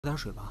喝点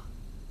水吧。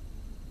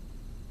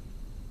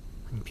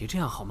你别这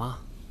样好吗？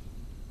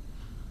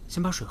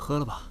先把水喝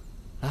了吧。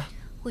来，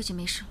我已经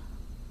没事了，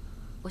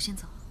我先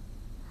走了。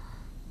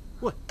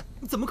喂，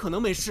你怎么可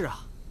能没事啊？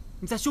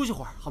你再休息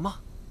会儿好吗？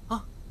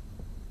啊？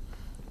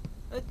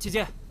姐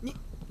姐，你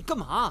干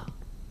嘛？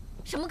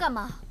什么干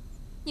嘛？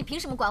你凭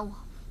什么管我？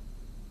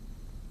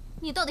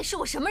你到底是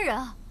我什么人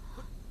啊？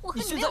我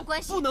和你没有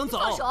关系，不能走！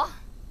放手！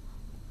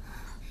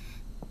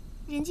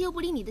人家又不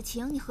领你的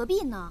情，你何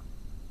必呢？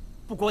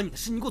不关你的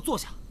事，你给我坐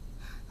下。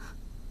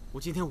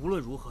我今天无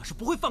论如何是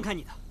不会放开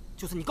你的，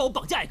就算你告我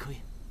绑架也可以。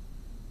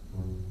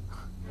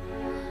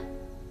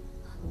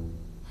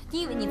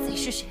你以为你自己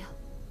是谁啊？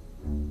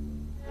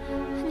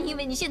你以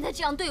为你现在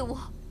这样对我，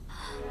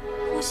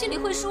我心里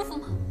会舒服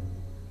吗？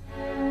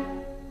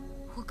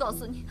我告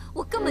诉你，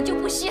我根本就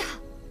不稀罕。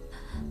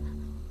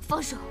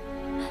放手！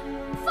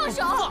放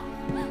手！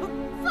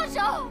放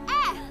手！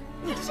哎，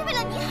我这是为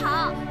了你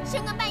好，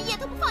深更半夜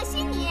都不放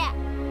心你，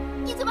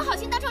你怎么好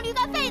心当成驴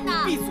肝肺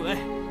呢？闭嘴！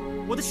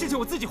我的事情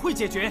我自己会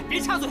解决，别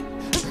插嘴。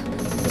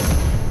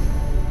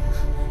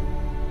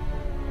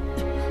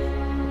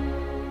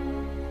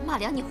马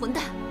良，你混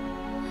蛋！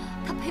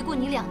他陪过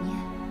你2年，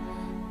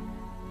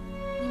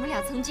你们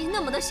俩曾经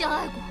那么的相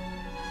爱过，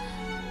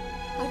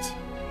而且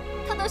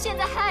他到现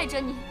在还爱着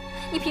你，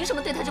你凭什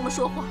么对他这么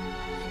说话？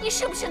你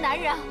是不是男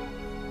人啊？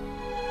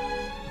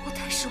我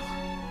太失望。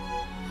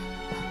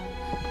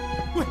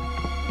喂，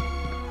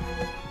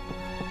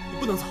你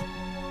不能走，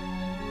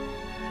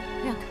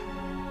让开！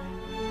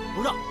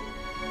不让。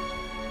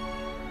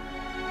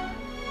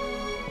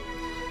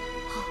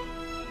好，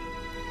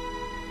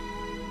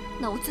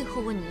那我最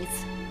后问你一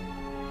次，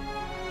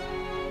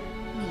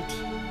那一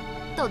天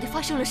到底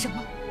发生了什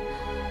么？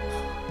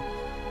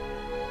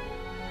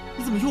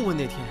你怎么又问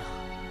那天啊？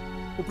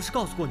我不是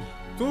告诉过你，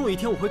总有一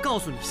天我会告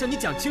诉你，向你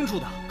讲清楚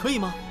的，可以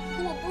吗？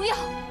我不要，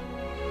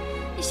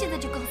你现在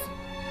就告诉我。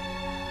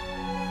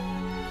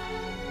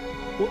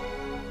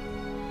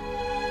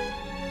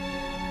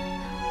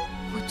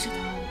我知道，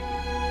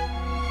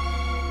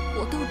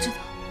我都知道，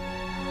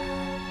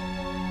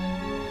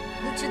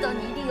我知道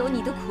你一定有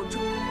你的苦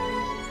衷，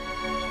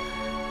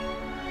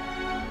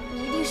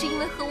你一定是因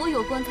为和我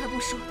有关才不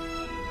说的。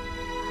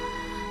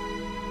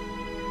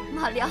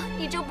马良，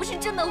你这不是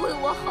真的为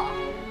我好，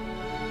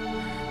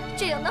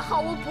这样的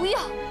好我不要，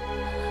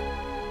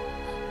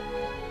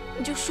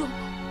你就说吧，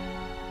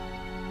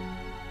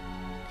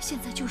现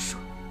在就说。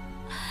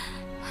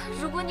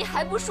如果你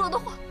还不说的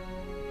话，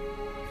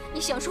你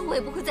想说我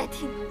也不会再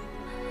听了。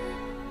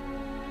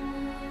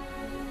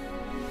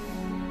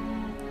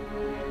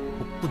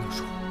我不能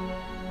说。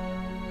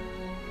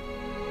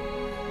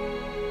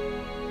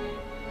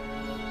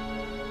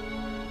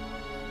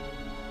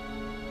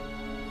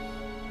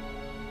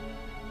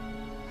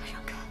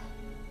让开！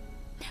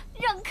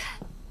让开！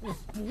我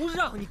不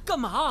让你干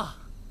嘛？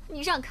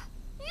你让开！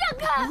让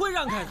开！不会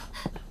让开的。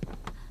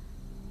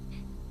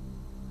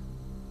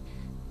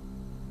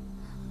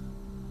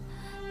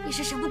你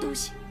是什么东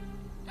西？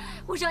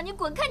我让你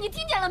滚开！你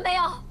听见了没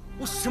有？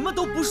我什么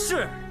都不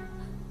是，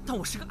但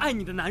我是个爱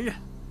你的男人，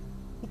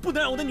我不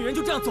能让我的女人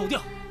就这样走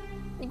掉。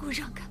你给我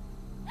让开！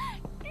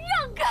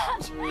让开！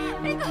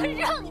你给我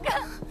让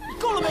开！你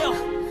够了没有？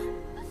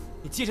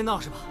你接着闹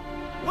是吧？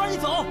我让你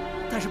走，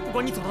但是不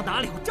管你走到哪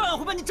里，我照样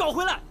会把你找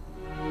回来。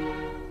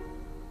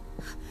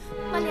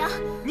马良，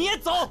你也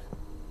走。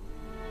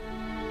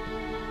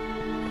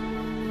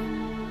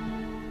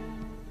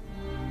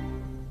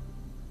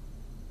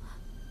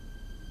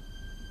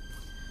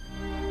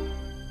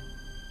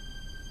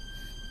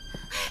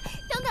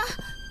等等，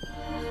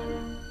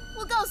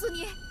我告诉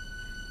你，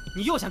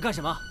你又想干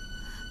什么？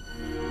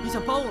你想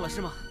帮我了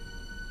是吗？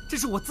这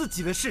是我自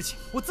己的事情，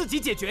我自己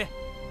解决。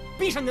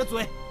闭上你的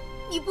嘴！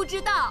你不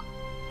知道，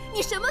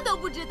你什么都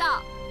不知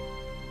道。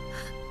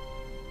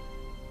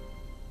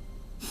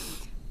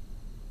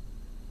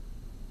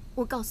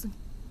我告诉你，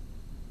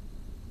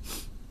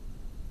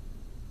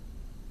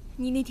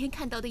你那天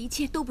看到的一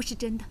切都不是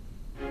真的，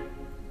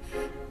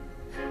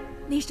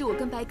那是我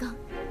跟白刚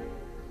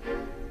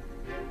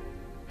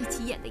一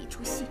起演的一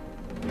出戏。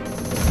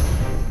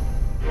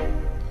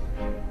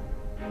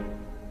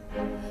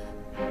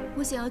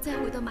我想要再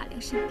回到马良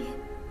身边，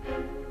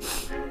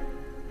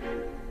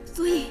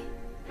所以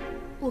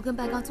我跟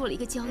白刚做了一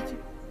个交易，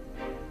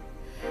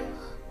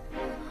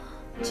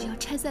只要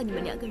拆散你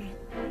们2个人，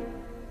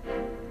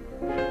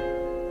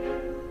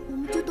我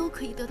们就都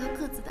可以得到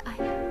各自的爱。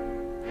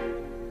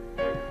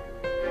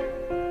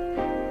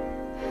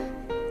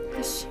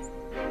可是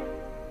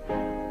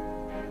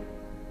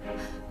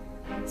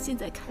现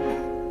在看来，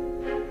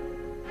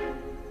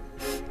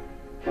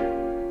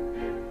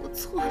我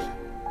错了，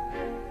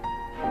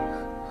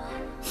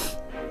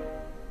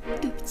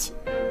对不起。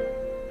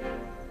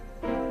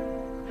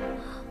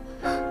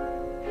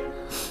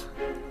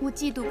我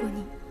嫉妒过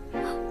你，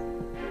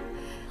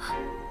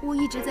我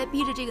一直在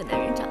逼着这个男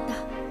人长大，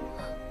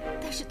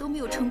但是都没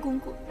有成功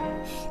过。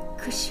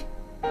可是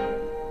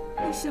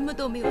你什么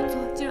都没有做，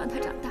就让他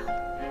长大了。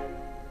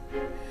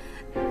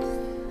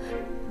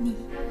你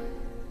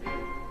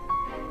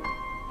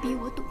逼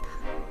我赌他。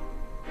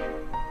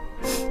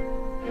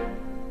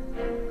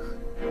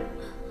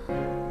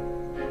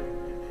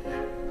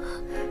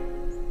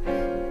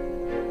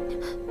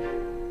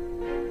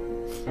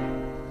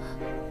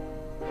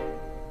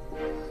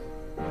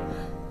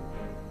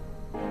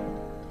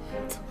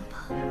怎么办？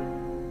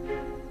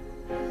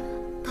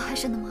他还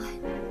是那么爱你，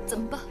怎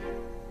么办？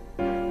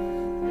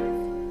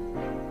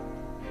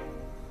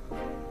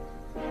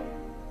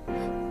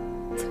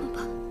怎么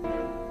办？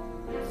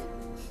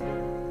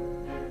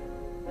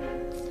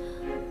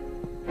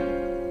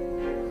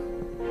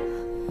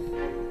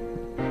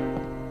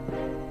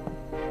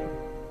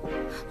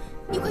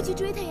你快去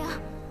追他呀！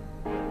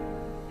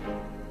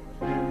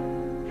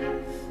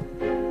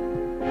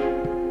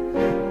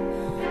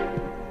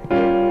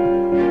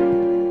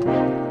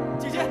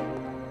姐姐，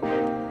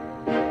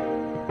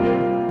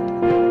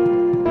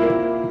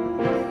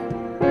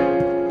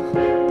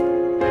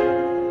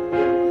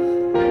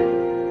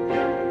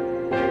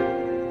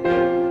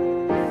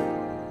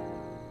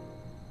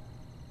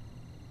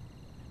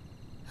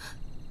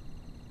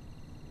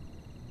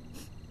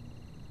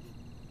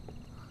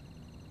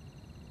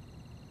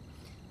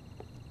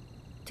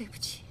对不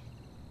起，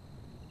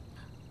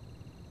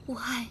我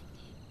爱你。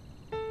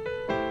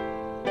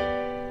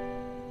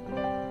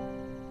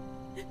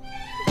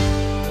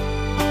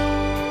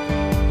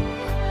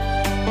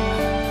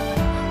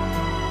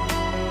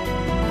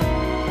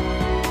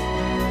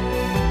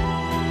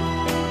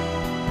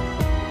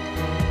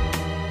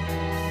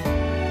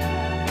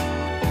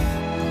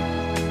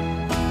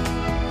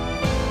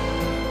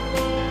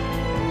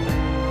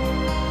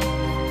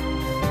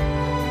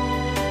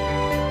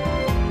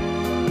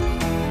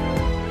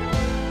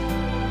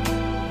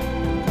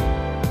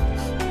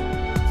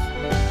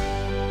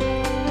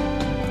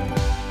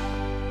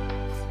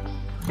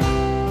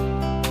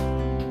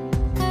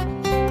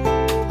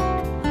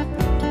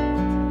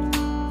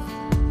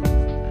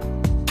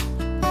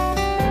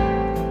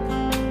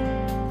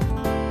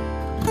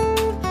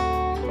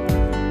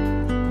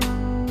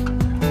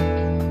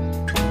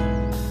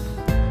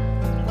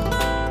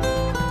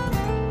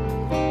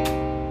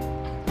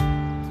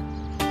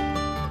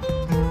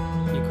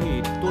你可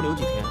以多留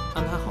几天，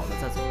安排好了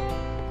再走。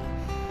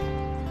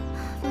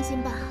放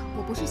心吧，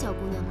我不是小姑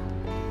娘了，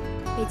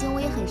北京我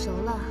也很熟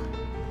了，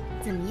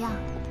怎么样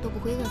都不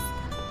会饿死的。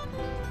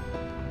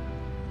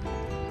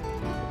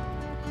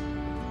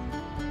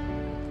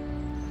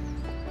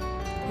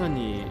那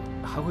你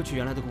还会去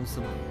原来的公司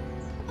吗？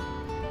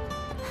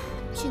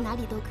去哪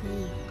里都可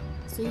以，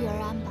随遇而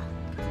安吧。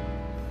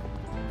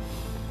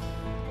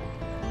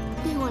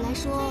对我来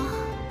说，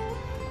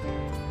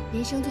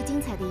人生最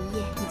精彩的一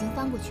页已经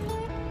翻过去了。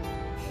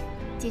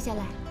接下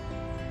来，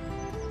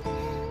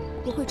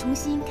我会重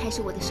新开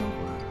始我的生活。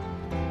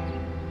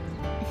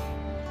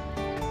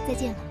再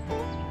见了。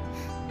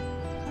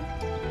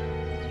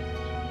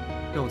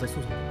让我再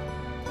送送你吧。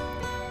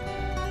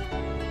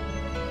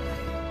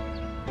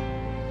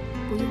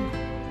不用了，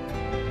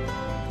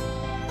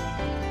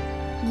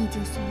你已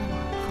经送了我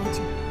好久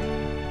了。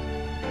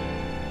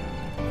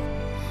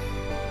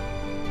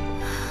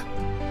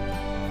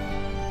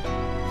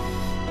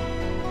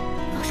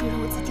到时候让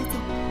我自己走吧。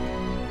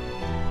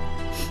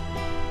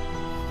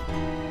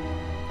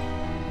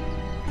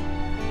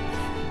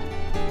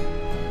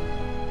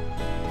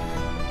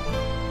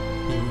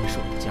你永远是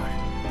我的家人。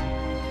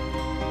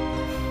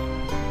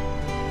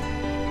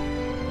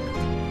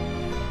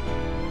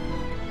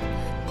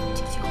这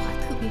句话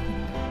特别温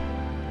暖，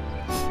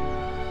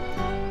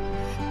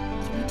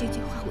因为这句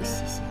话我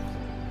谢谢你。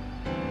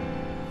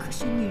可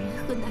是女人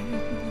和男人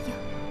不一样，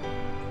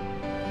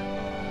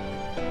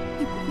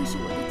你不会是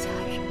我的家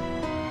人，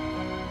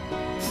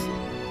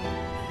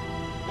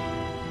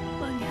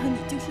妈娘，你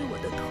就是我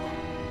的头，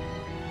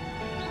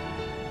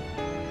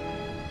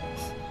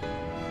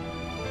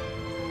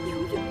永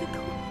远的头。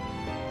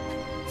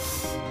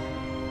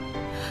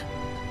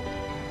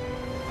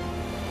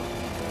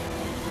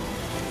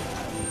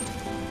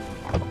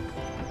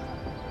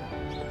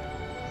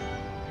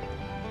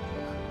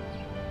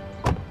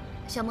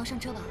小萌，上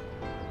车吧，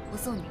我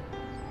送你。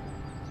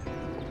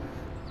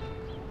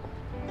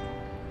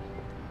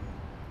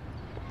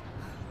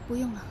不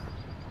用了，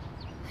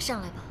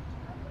上来吧。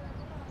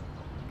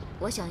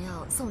我想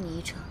要送你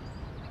一程，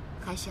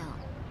还想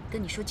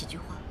跟你说几句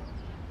话。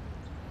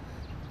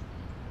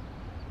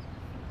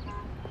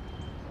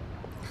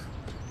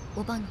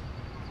我帮你。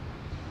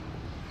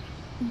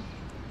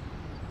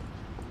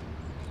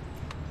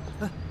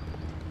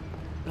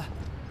来，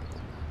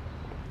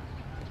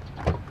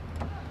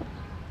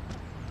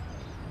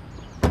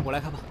我来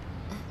开吧。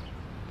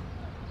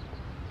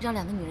让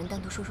两个女人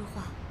单独说说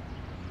话，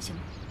行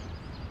吗？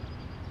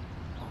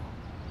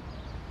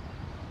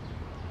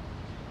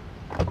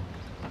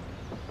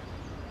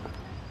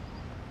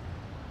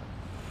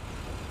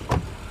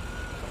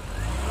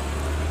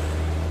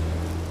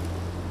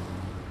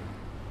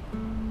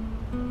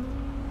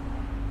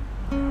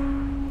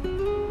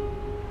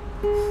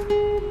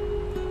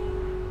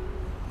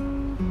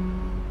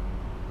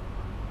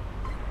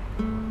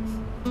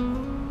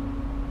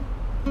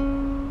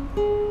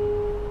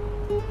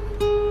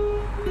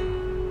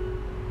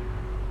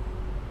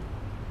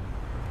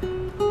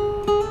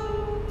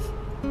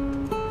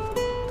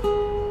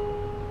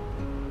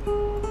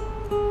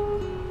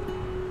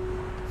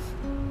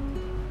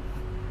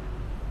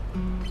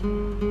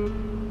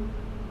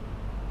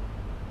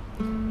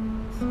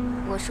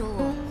我说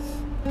我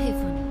佩服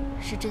你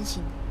是真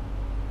心的，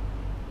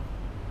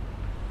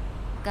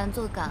敢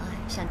做敢爱，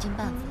想尽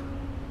办法，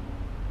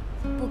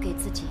不给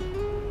自己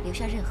留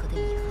下任何的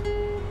遗憾。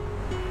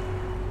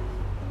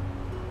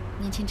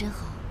年轻真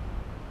好，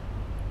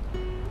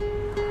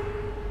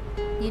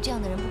你这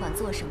样的人不管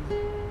做什么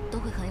都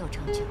会很有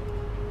成就。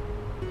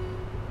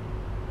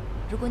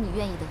如果你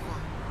愿意的话，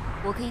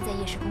我可以在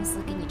夜市公司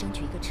给你争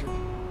取一个职位。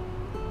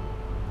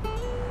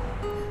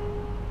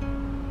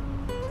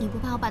你不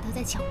怕我把他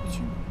再抢回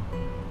去吗？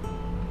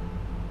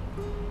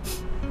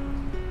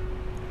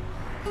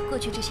过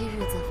去这些日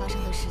子发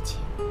生的事情，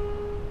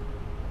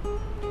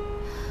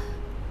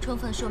充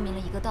分说明了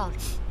一个道理：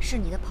是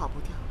你的跑不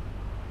掉，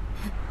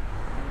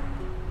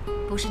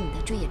不是你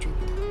的追也追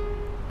不到。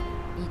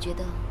你觉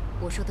得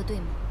我说的对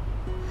吗？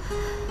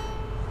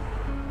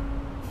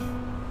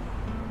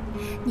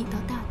你倒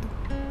大度，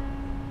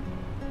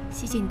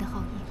谢谢你的好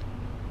意。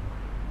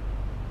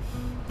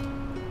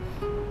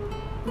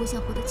我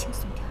想活得轻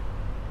松点。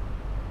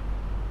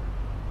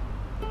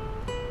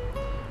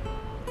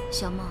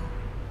小梦，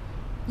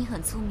你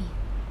很聪明，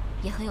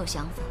也很有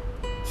想法。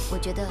我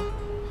觉得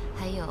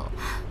还有……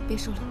别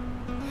说了，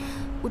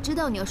我知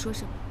道你要说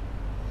什么。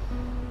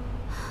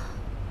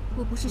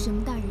我不是什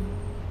么大人物，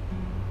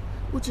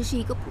我只是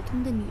一个普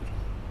通的女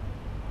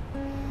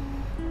人，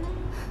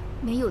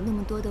没有那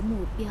么多的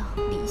目标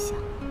理想。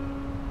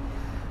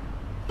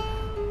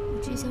我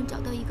只想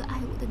找到一个爱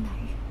我的男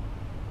人。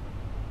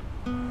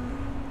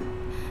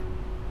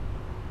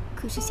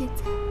可是现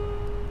在，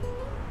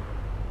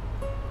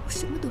我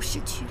什么都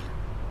失去了，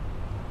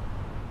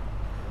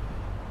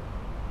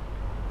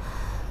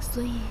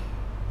所以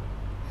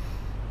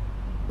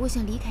我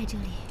想离开这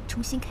里，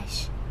重新开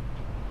始。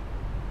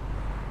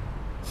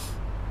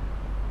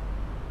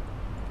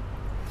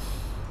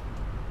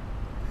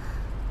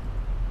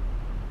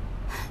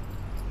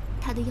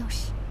他的钥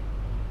匙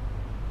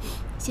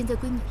现在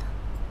归你了。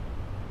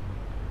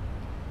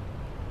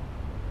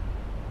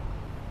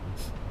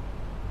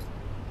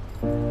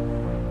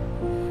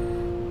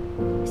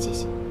谢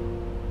谢。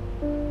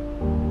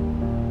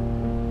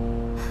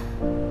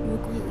如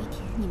果有一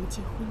天你们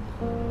结婚了，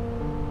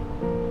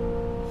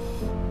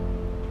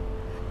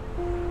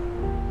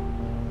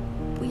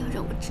不要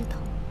让我知道。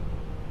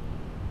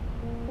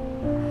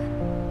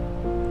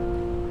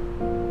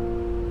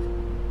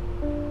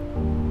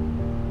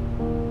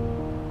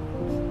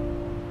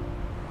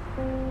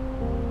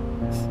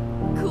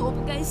可我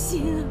不甘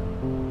心啊！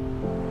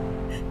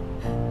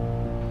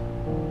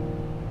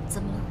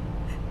怎么了？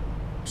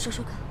说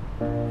说看。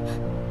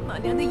马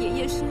良的爷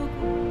爷说过，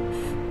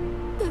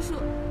他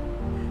说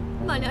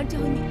马良找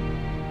你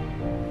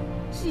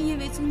是因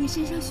为从你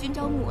身上寻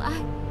找母爱。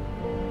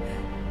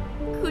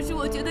可是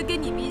我觉得跟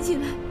你比起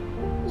来，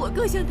我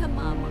更像他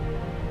妈妈。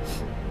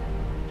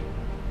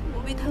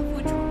我为他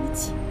付出一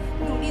切，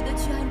努力的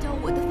去按照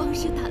我的方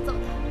式打造他。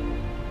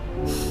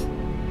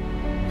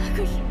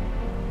可是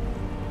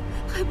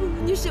还不如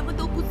你什么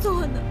都不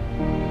做呢。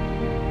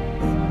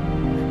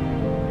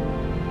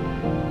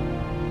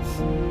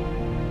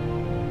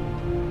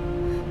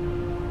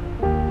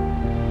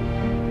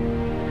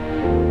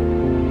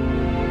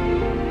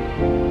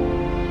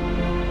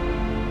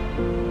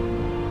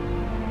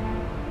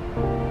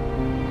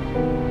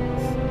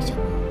小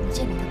梦，你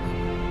见过他妈妈？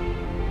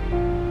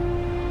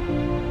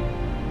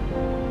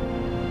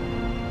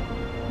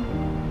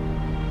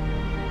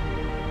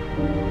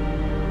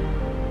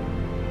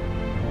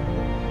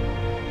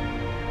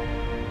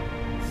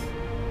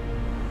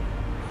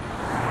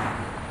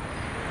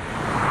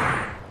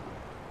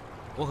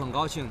我很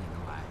高兴你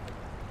能来，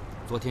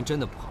昨天真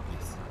的不好意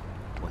思，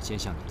我先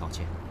向你道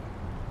歉。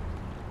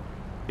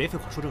别废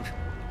话，说正事。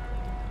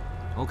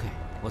OK，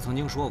 我曾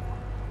经说过，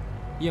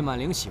叶满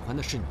玲喜欢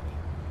的是你，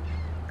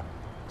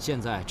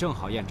现在正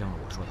好验证了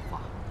我说的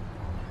话，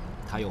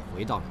她又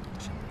回到了你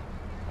的身边。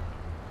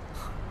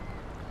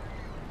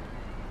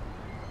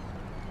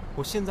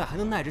我现在还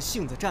能耐着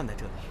性子站在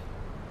这里，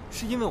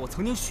是因为我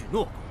曾经许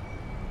诺过，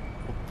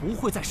我不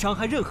会再伤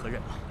害任何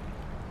人了。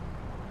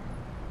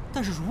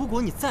但是如果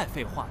你再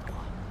废话的话，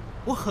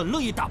我很乐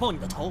意打爆你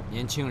的头。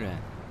年轻人，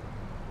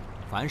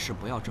凡事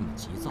不要这么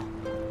急躁。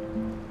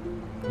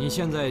你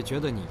现在觉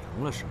得你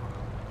赢了是吗？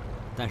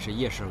但是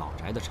叶氏老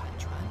宅的产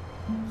权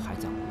还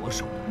在我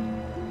手里，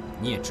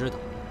你也知道，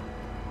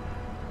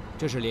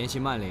这是联系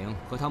曼玲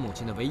和她母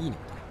亲的唯一纽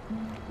带。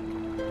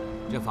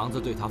这房子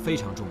对她非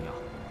常重要，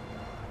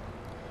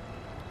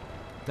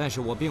但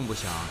是我并不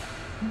想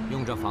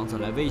用这房子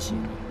来威胁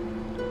你，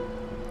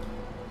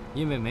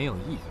因为没有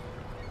意义。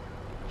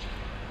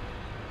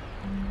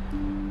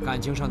感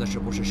情上的事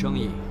不是生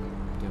意，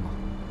对吗？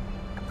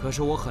可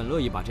是我很乐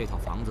意把这套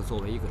房子作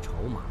为一个筹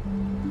码，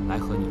来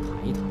和你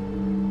谈一谈。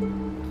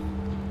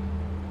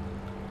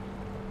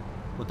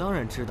我当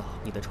然知道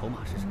你的筹码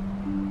是什么，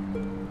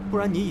不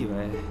然你以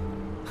为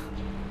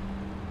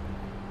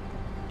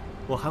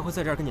我还会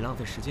在这儿跟你浪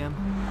费时间吗？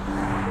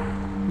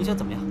你想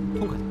怎么样？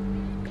痛快点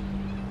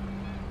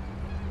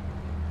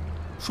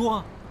说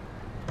啊！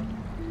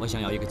我想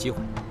要一个机会。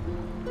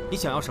你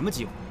想要什么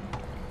机会？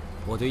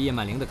我对叶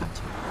曼玲的感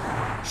情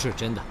是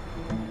真的，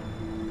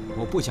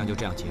我不想就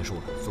这样结束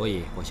了，所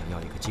以我想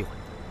要一个机会。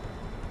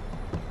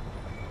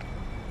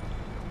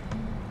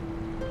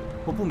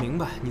我不明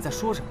白你在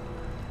说什么。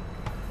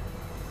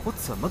我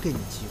怎么给你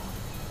机会？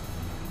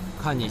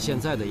看你现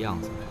在的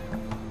样子，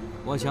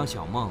我想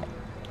小梦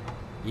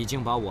已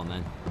经把我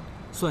们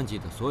算计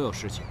的所有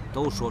事情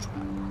都说出来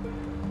了吧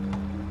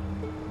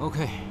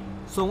 ？OK，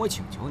 算我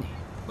请求你，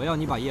我要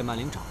你把叶曼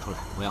玲找出来，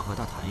我要和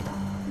她谈一谈。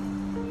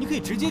你可以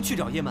直接去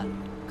找叶曼玲，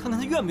看看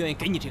她愿不愿意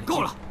给你这个机会。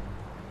够了，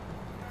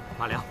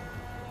马良，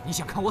你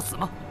想看我死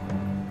吗？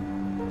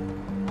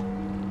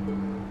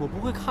我不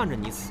会看着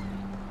你死，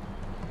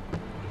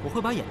我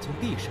会把眼睛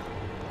闭上。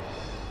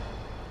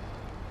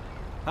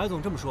白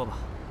总，这么说吧，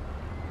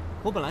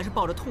我本来是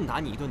抱着痛打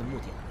你一顿的目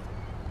的来的，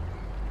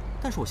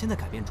但是我现在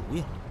改变主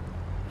意了，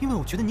因为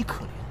我觉得你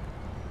可怜。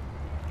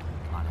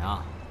马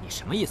良，你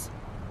什么意思？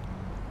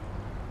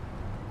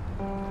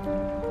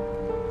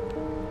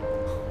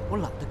我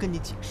懒得跟你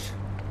解释，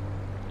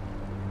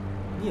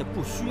你也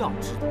不需要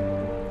知道。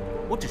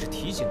我只是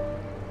提醒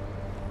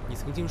你，你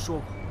曾经说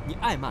过你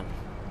爱曼玲，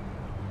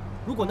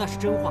如果那是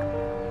真话，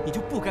你就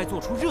不该做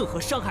出任何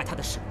伤害她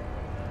的事。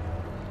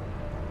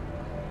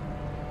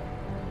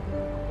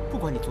不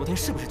管你昨天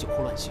是不是酒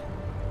后乱性，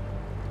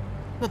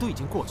那都已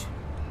经过去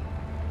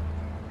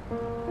了。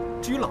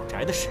至于老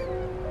翟的事，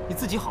你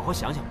自己好好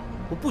想想吧。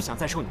我不想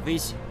再受你威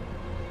胁，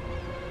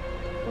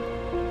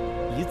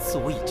一次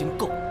我已经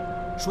够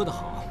了。说得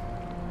好，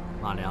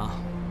马良，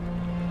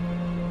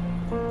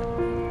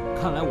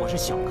看来我是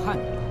小看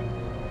你了。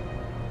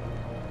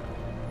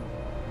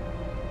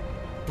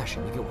但是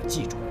你给我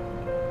记住，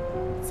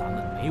咱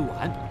们没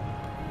完。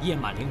叶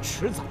曼玲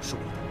迟早是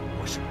我的，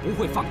我是不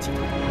会放弃她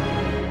的。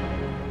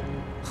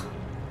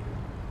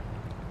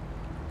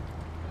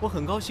我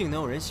很高兴能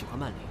有人喜欢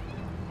曼玲，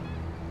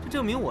这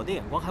证明我的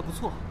眼光还不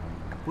错，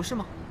不是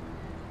吗？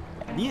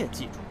你也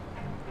记住，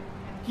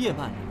叶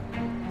曼玲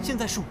现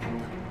在是我的，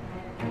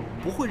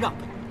不会让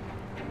给你。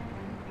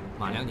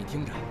马良，你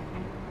听着，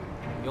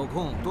有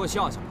空多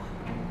笑笑吧。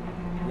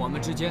我们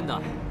之间的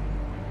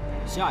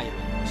下一轮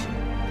游戏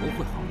不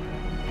会好玩。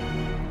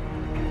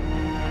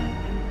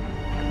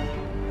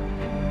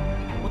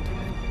我懂，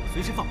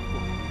随时放我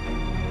过。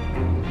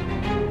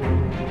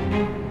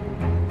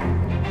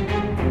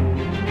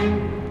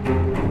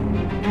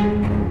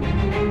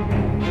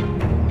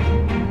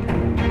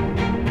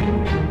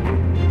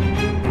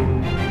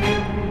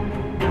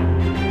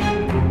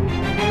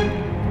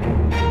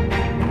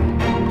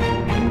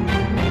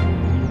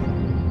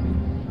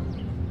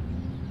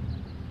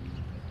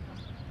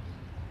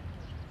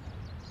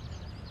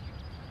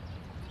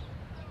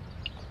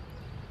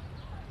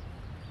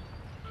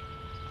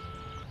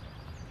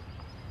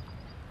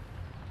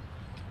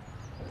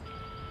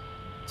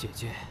姐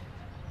姐，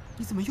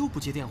你怎么又不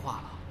接电话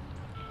了？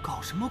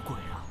搞什么鬼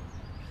啊？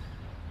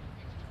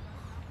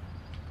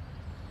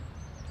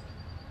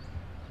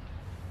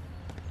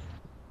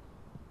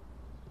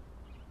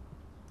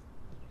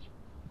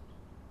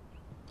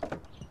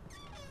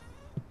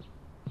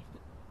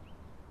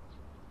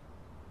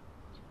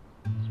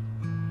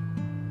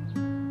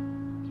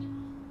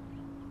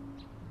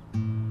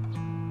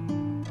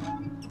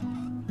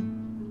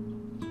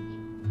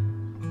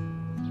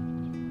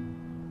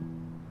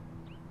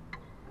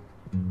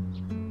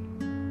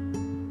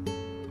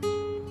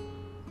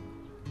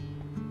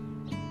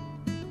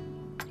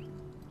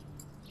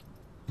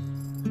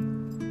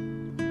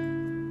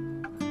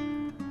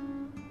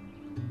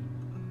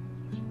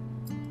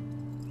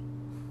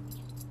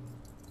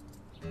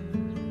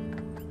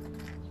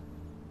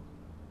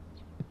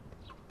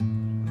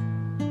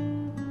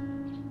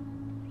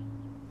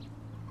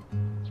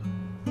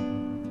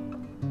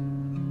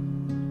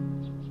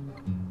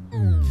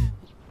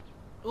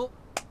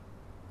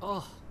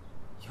哦，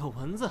有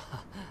蚊子。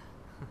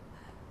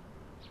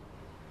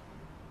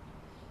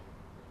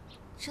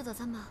吃早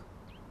餐吧。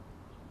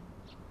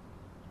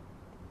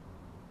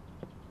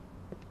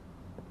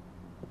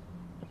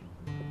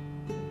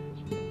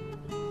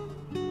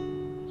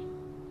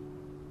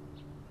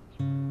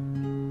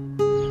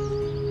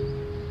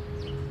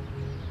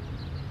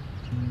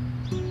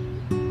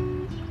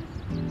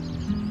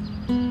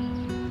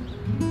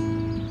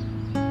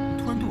你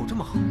突然对我这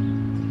么好，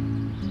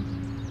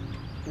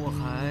我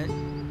还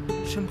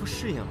真不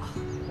适应了。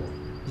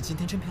你今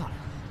天真漂亮。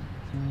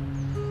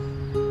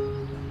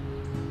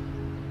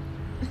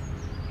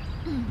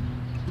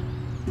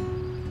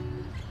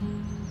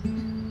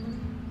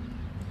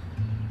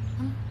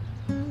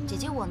姐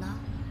姐我呢，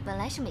本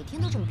来是每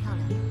天都这么漂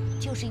亮的，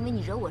就是因为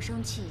你惹我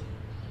生气，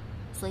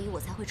所以我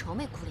才会愁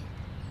眉苦脸。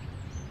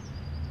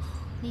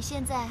你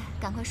现在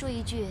赶快说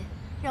一句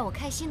让我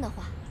开心的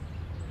话，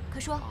快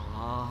说。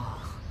啊，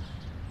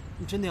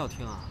你真的要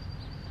听啊？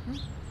嗯。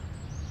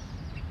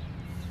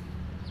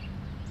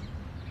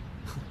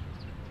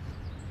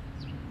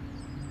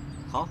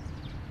好，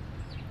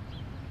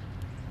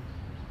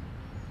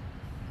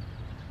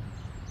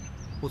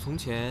我从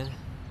前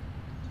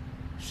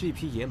是一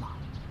匹野马，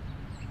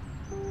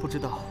不知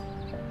道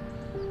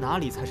哪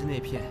里才是那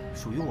片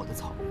属于我的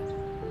草原。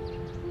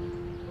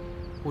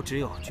我只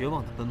有绝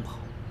望的奔跑，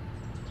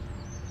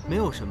没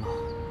有什么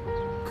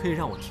可以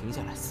让我停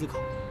下来思考。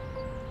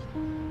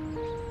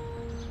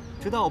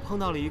直到我碰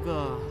到了一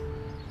个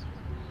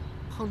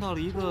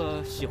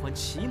喜欢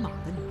骑马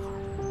的女孩，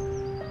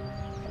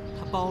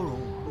她包容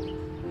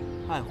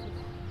我，爱护我，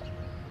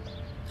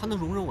她能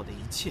容忍我的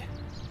一切。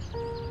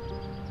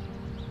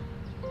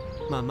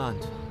慢慢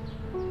的，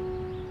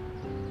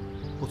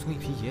我从一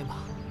匹野马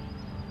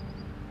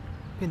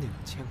变得有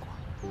牵挂。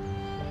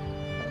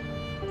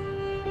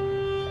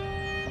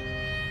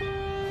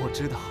我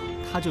知道，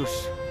她就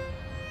是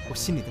我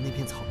心里的那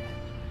片草原。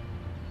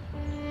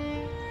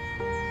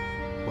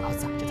我要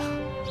载着她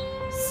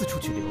四处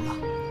去流浪，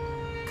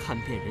看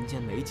遍人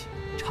间美景，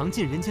尝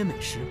尽人间美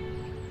食。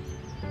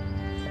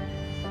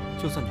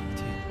就算哪一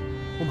天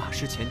我马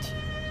失前蹄，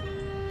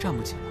站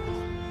不起来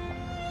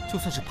了，就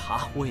算是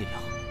爬，我也要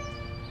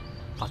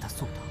把她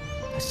送到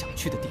她想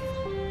去的地方。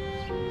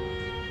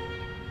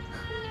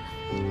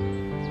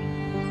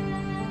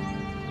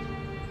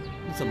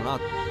你怎么了？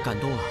感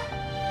动了？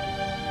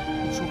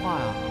你说话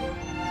呀！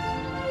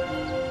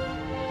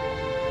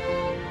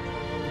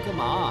你干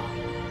嘛？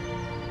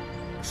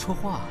说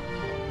话！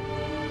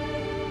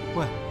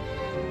喂，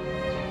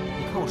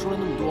你看我说了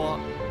那么多，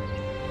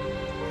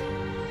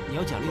你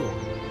要奖励我？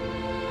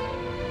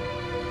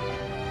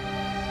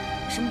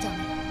什么奖励？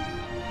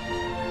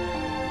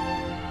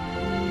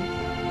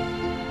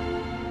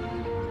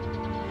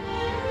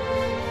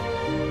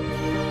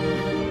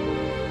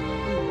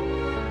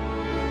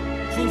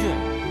勋勋，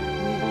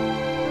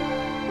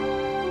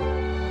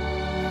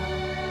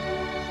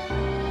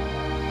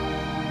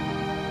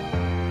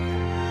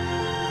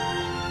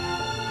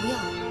不要，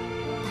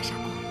大傻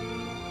瓜，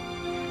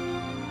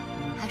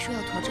还说要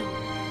驮着我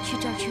去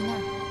这儿去那儿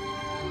的，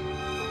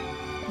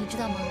你知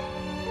道吗？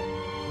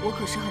我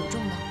可是很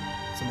重的。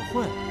怎么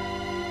会？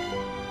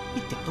一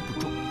点都不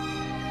重。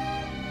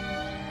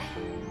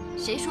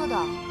谁说的？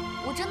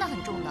我真的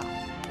很重的，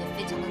也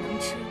非常的能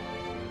吃。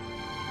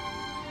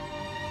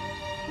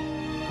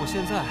我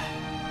现在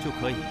就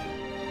可以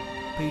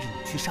背着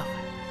你去上海，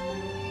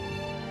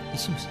你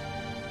信不信？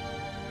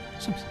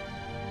信不信？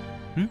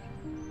嗯？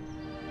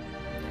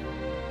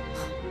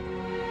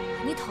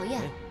你讨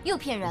厌，又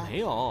骗人。没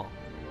有，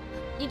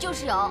你就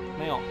是有，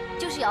没有，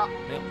就是有。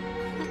没有。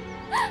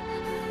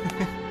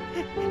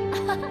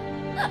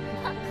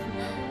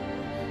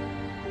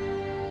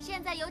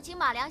现在有请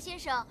马良先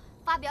生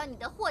发表你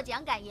的获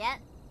奖感言。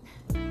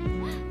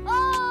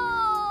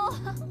哦，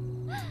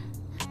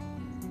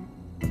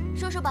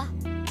说说吧，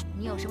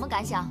你有什么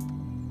感想？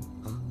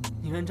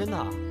你认真的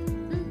啊？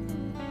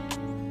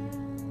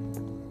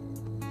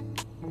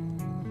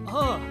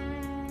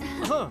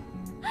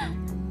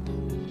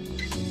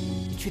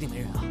你确定没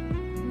人啊？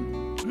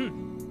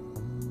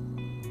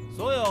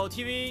所有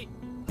TV，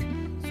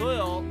 所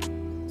有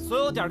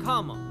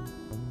.com，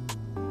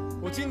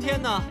 我今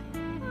天呢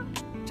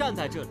站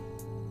在这里，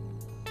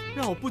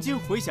让我不禁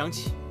回想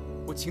起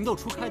我情窦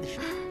初开的时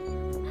候。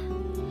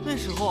那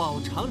时候啊，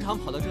我常常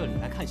跑到这里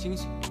来看星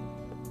星，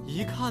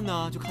一看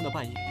呢就看到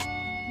半夜。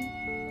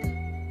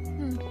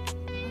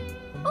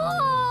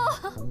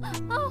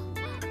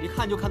一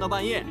看就看到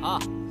半夜啊。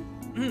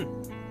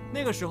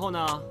那个时候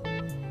呢，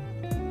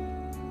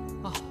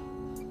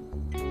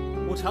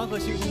我常和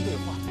星空对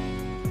话，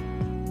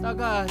大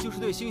概就是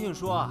对星星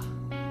说啊，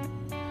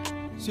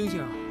星星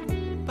啊，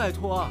拜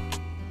托啊，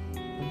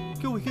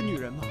给我一个女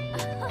人吧。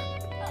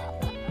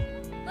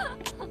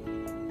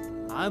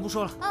哎，不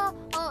说了。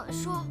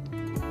说。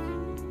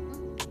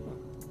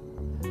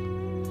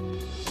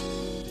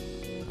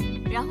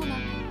然后呢？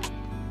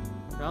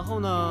然后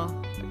呢？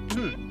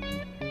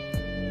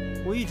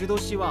我一直都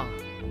希望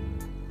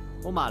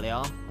我马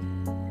良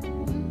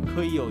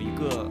可以有一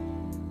个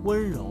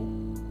温柔、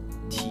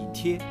体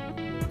贴、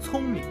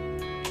聪明、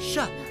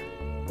善良、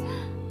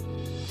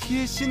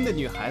贴心的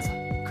女孩子，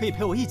可以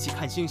陪我一起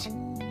看星星。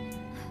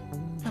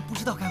那不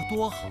知道该有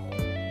多好。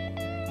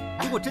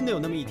如果真的有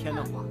那么一天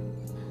的话，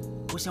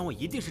我想我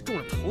一定是中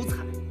了头彩。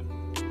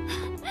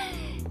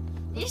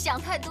你想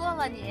太多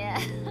了，你。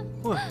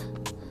不，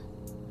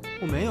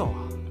我没有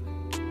啊。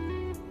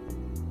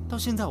到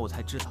现在我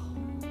才知道，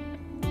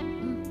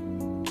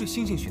对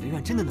星星许的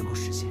愿真的能够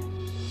实现。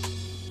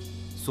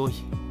所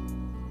以，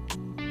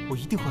我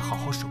一定会好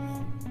好守护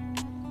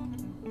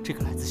这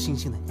个来自星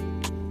星的你。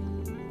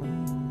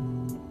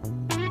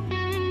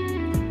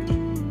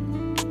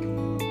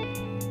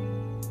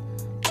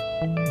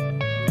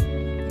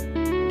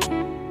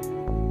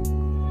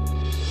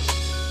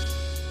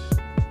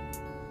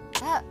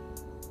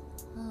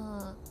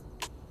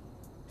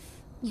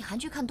你韩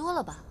剧看多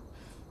了吧？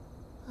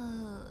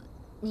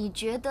你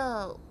觉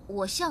得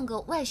我像个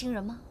外星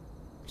人吗？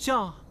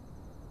像啊，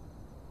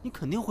你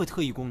肯定会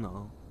特异功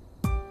能。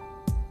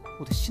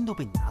我的心都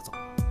被你拿走了。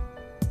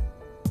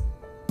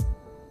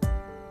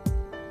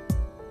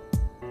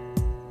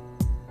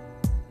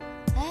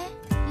哎，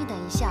你等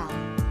一下，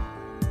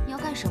你要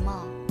干什么？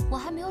我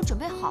还没有准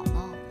备好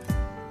呢。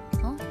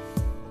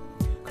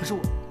可是我……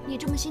你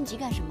这么心急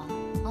干什么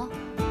啊？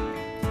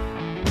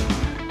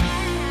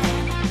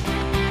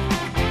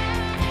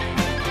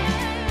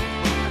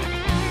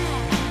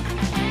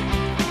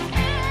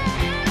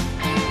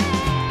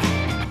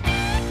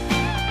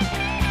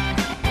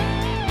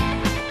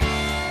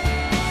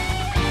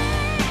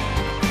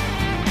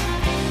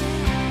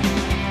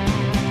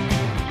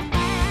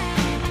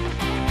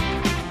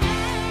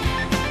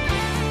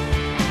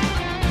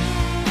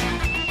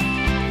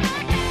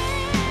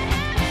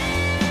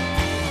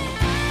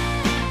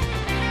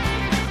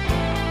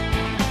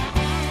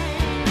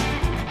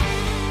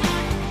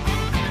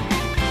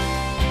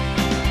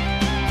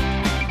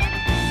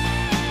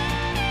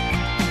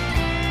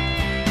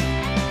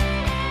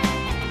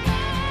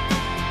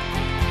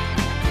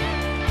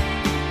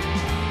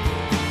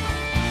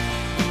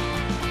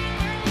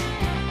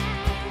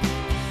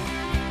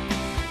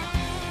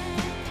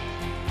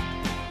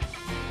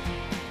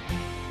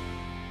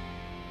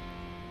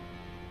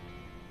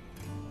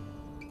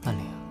安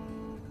玲，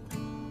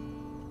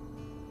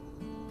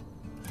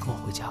跟我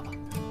回家吧。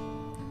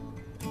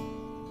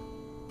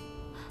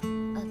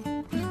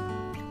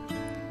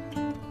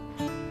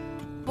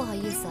不好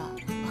意思啊，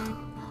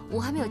我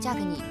还没有嫁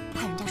给你，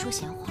怕人家说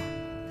闲话，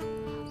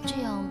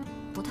这样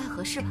不太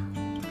合适吧？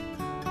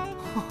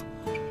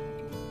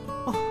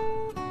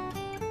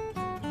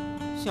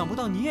想不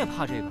到你也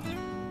怕这个。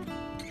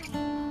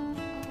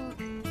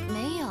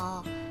没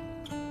有，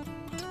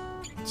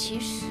其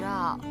实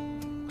啊，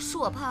是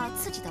我怕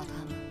刺激到他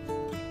们。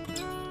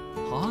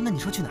好啊，那你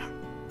说去哪儿？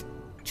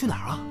去哪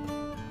儿啊？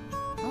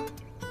啊？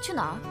去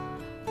哪儿？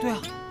对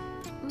啊。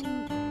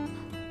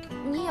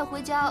你也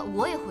回家，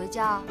我也回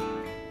家，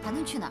还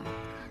能去哪儿？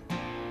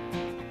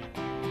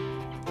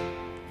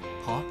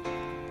好啊。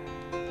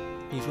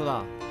你说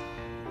的。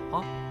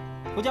好，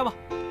回家吧。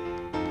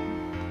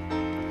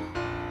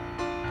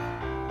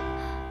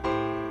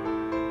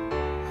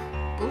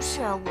不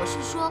是，我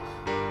是说，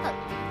喂，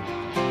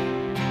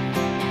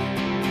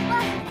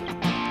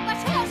把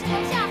车钥匙留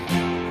下。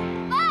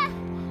喂，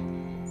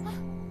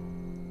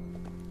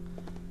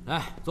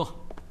来坐。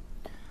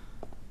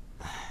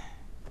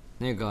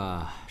那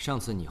个上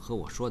次你和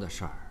我说的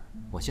事儿，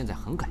我现在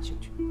很感兴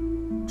趣。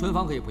春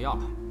房可以不要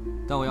了，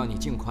但我要你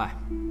尽快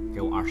给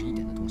我21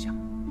点的动向。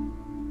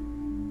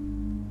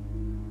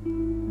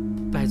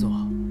白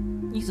总，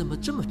你怎么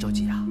这么着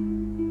急啊？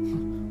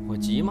我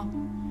急吗？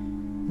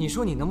你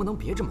说你能不能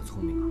别这么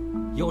聪明啊？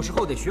有时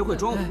候得学会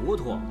装糊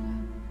涂，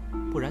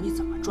不然你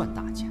怎么赚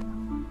大钱呢？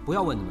不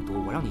要问那么多，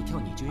我让你跳，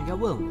你就应该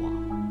问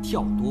我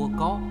跳多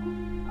高。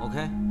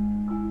OK，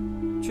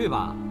 去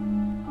吧。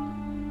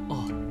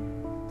哦，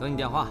等你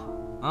电话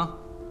啊。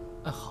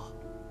哎，好。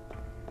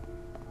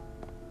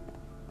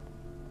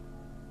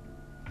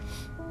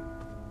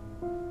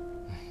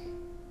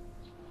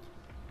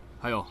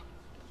还有，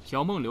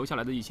小梦留下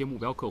来的一些目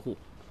标客户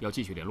要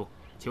继续联络，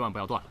千万不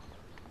要断了。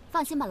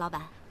放心吧，老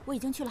板，我已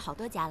经去了好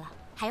多家了，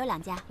还有2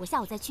家，我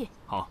下午再去。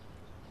好。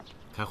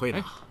开会呢。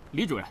哎，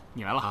李主任，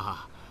你来了。哈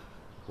哈，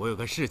我有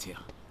个事情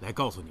来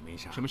告诉你们一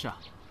声。什么事啊？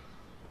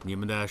你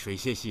们的水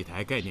榭戏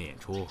台概念演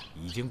出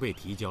已经被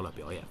提交了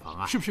表演方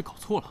案。是不是搞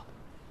错了？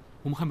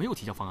我们还没有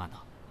提交方案呢。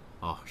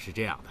哦，是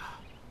这样的，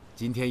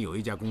今天有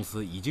一家公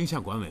司已经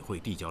向管委会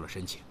递交了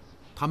申请，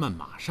他们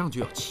马上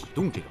就要启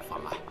动这个方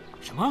案。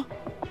什么？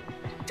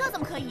这怎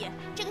么可以？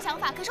这个想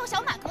法可是我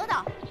小马哥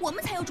的，我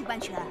们才有主办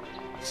权。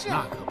是。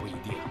那可不一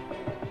定。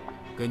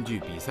根据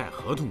比赛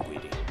合同规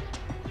定，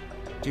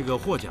这个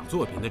获奖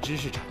作品的知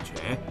识产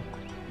权，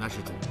那是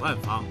主办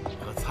方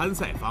和参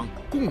赛方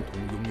共同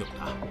拥有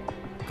的。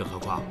更何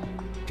况，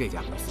这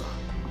家公司啊，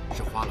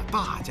是花了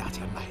大价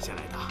钱买下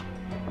来的。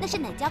那是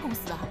哪家公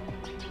司啊？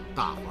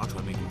大华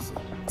传媒公司。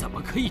怎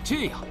么可以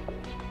这样？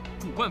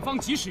主办方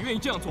即使愿意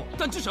这样做，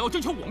但至少要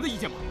征求我们的意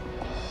见吧。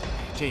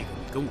这个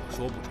你跟我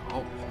说不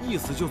着，意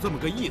思就这么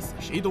个意思，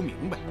谁都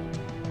明白。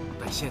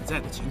但现在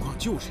的情况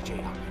就是这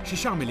样，是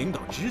上面领导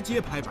直接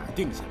拍板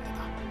定下来的，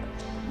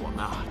我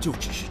们啊就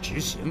只是执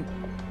行。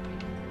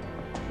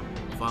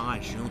方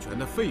案使用权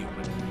的费用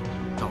问题，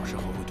到时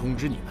候会通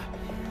知你们，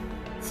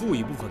付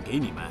一部分给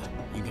你们，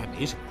应该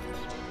没什么问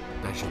题。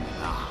但是你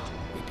们啊，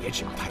也别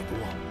指望太多。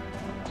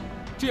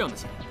这样的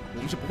钱我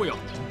们是不会要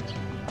的。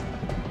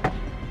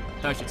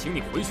但是请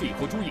你回去以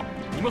后注意，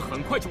你们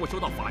很快就会收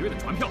到法院的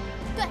传票。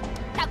对，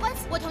打官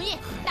司我同意，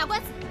打官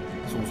司。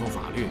诉讼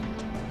法律，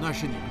那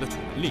是你们的权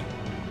利。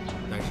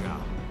但是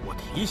啊，我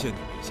提醒你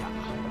们一下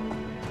啊，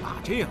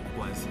打这样的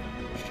官司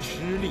是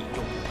吃力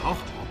又不讨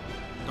好，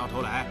到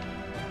头来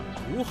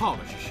图耗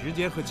的是时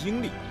间和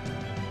精力，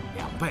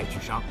两败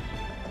俱伤。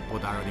不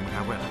打扰你们开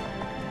会了，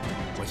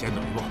我先走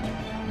一步。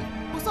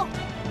不送。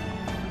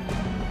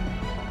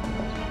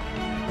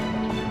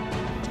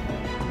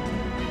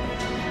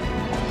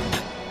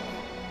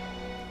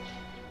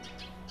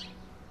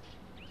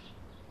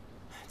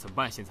怎么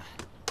办？现在？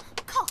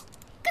靠，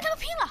跟他们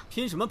拼了！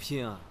拼什么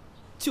拼啊？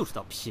就知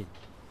道拼，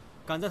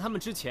赶在他们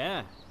之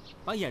前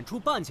把演出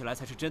办起来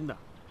才是真的。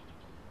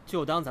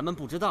就当咱们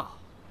不知道，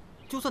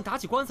就算打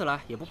起官司来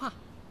也不怕。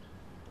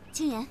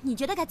青言，你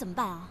觉得该怎么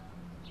办啊？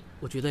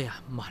我觉得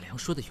呀，马良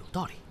说的有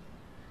道理。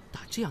打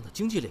这样的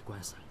经济类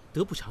官司，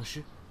得不偿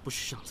失，不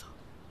是上策。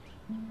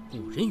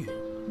古人云：“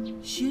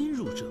先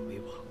入者为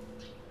王。”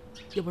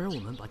要不然我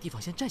们把地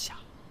方先占下。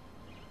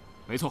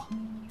没错，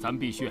咱们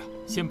必须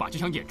先把这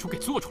场演出给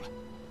做出来。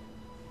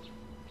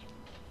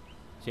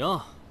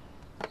行，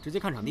直接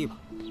看场地吧。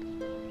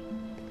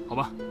好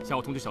吧，下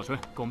午通知小春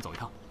跟我们走一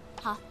趟。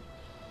好。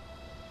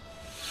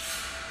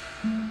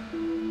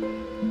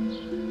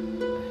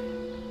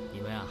你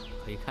们呀，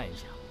可以看一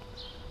下，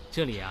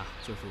这里啊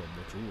就是我们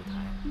的主舞台，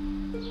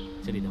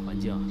这里的环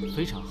境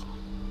非常好，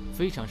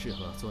非常适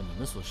合做你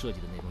们所设计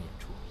的那种演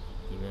出。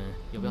你们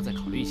要不要再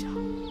考虑一下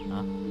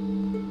啊？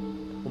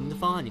我们的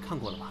方案你看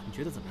过了吧？你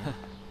觉得怎么样？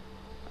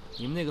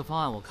你们那个方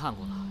案我看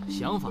过了，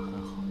想法很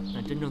好，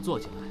但真正做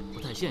起来不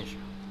太现实。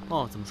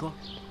哦，怎么说？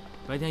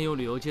白天有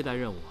旅游接待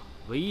任务，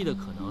唯一的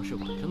可能是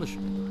晚上的时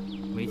间段，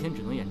每天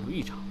只能演出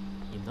1场，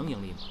你们能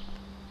盈利吗？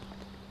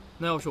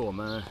那要是我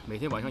们每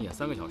天晚上演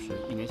3个小时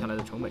，1年下来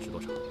的成本是多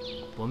少？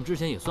我们之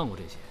前也算过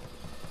这些，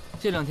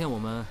这2天我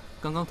们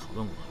刚刚讨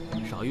论过，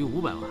少于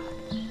500万，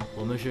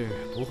我们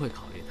是不会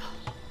考虑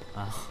的。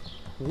啊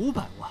，500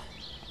万？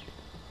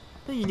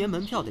那1年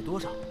门票得多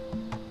少？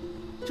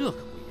这可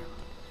不一样，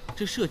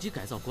这涉及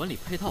改造、管理、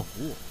配套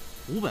服务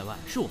，500万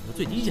是我们的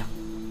最低价。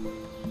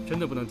真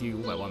的不能低于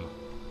500万吗？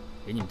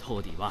给你们透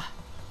个底吧，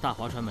大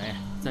华传媒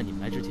在你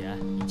们来之前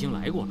已经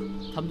来过了，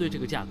他们对这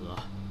个价格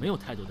没有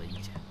太多的意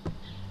见。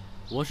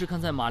我是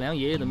看在马良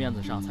爷爷的面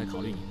子上才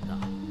考虑你们的，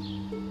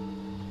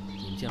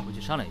你们先回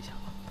去商量一下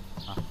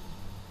吧。啊，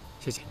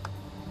谢谢。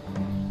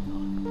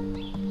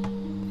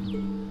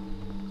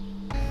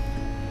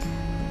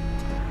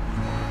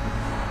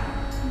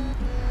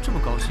这么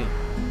高兴，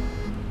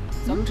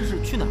咱们这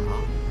是去哪儿啊？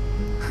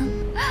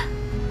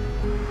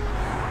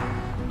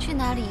去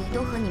哪里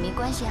都和你没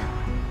关系啊。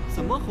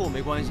怎么和我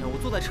没关系啊？我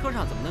坐在车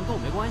上，怎么能跟我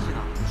没关系呢？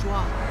你说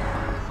啊？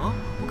啊？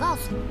不告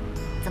诉你，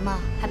怎么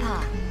害怕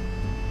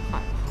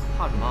啊？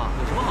怕什么？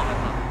有什么好害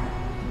怕的？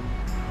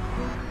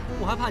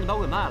我还怕你把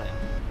我给卖了呀。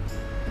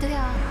对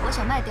啊，我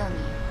想卖掉你，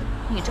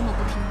你这么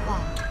不听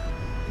话。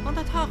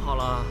那太好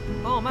了，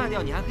把我卖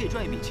掉，你还可以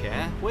赚一笔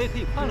钱，我也可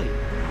以快乐一点。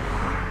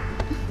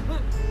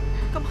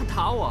干嘛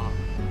打我？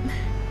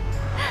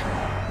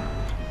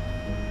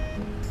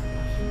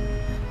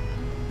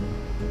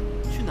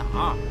去哪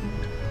儿？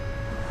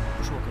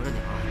不是我隔着你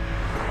啊。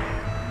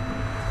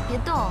别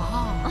动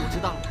啊！我知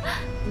道了，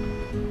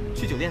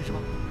去酒店是吧？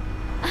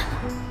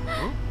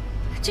嗯？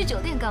去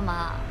酒店干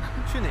嘛？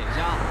去哪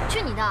家？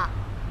去你的！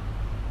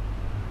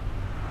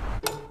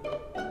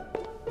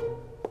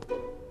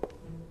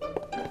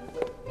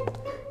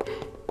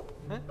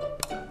哎，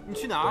你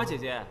去哪儿啊，姐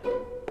姐？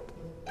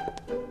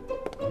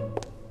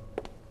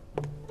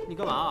你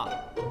干嘛？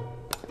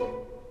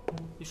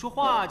你说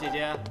话啊，姐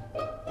姐！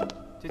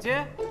姐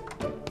姐！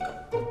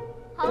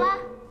好了。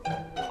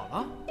好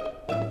了。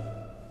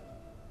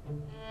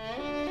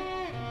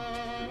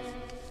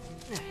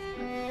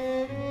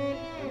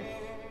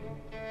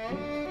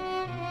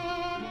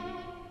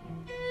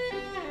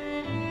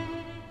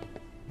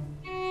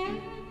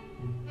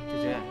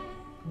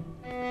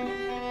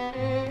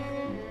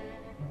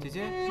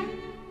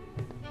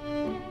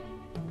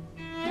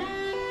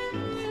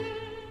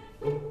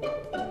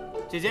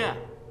姐姐，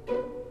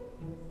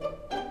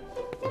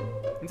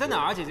你在哪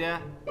儿啊，姐姐？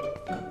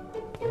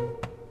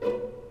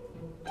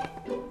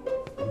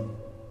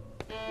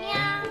喵，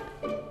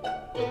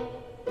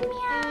喵。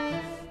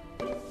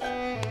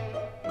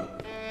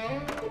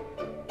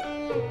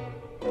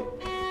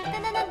噔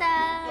噔噔噔，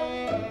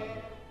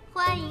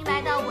欢迎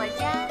来到我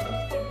家。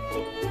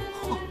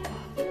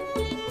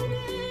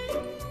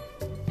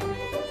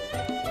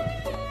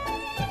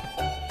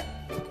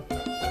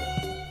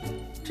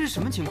这是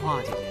什么情况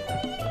啊，姐姐？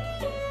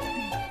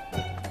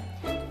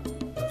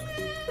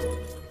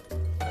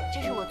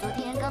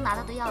刚拿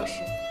到的钥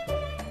匙，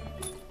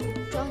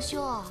装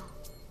修啊，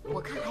我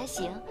看还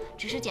行，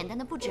只是简单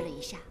的布置了一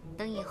下。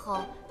等以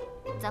后，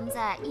咱们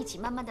再一起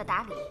慢慢的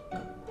打理，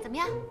怎么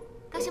样？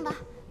高兴吧？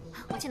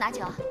我去拿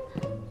酒。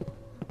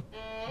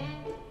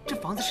这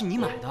房子是你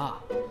买的？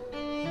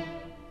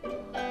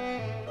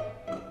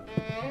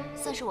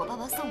算是我爸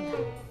爸送的。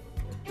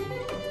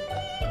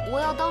我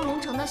要当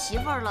荣成的媳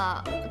妇儿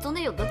了，总得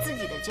有个自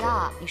己的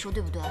家，你说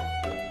对不对？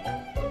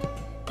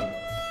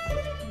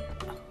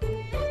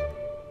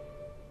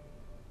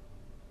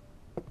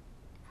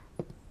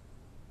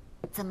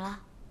怎么了？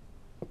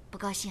不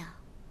高兴啊？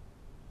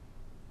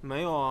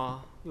没有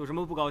啊，有什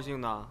么不高兴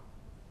的？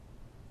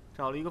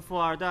找了一个富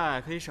二代，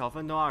可以少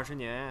奋斗20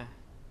年，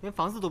连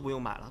房子都不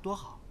用买了，多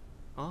好！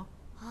啊？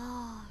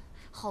啊，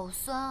好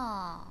酸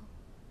啊！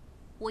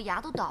我牙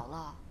都倒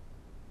了。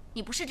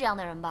你不是这样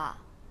的人吧？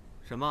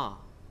什么？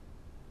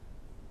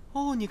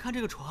哦，你看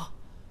这个床，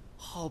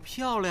好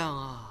漂亮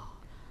啊！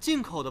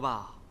进口的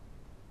吧？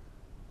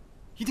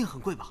一定很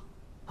贵吧？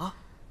啊？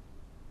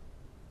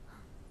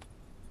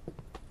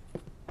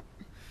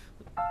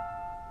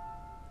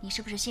你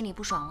是不是心里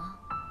不爽了？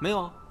没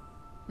有。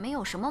没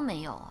有什么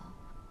没有啊？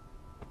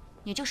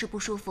你就是不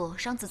舒服，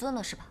伤自尊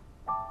了是吧？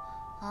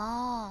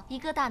哦，一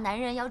个大男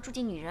人要住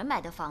进女人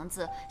买的房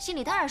子，心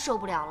里当然受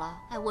不了了。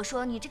哎，我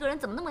说你这个人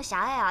怎么那么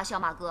狭隘啊，小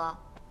马哥？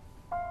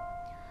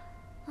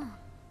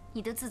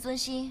你的自尊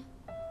心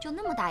就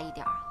那么大一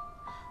点啊？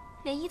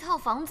连一套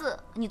房子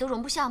你都容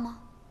不下吗？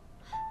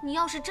你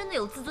要是真的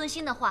有自尊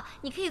心的话，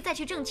你可以再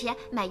去挣钱，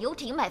买游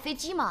艇、买飞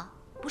机嘛，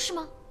不是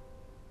吗？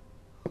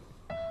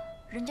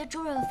人家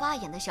周润发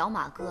演的小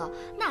马哥，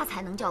那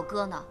才能叫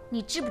哥呢。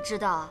你知不知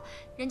道啊？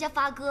人家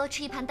发哥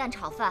吃一盘蛋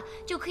炒饭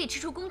就可以吃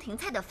出宫廷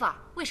菜的范儿，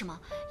为什么？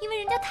因为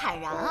人家坦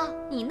然啊。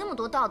你那么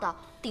多道道，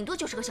顶多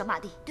就是个小马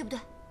弟，对不对？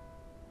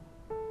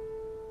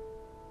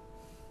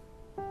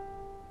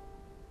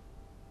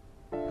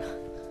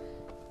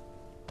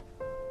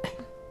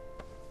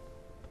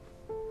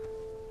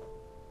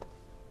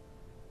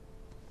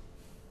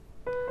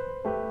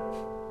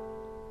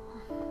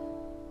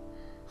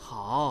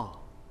好。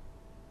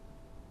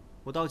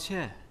我道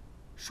歉，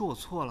是我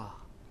错了，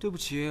对不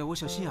起，我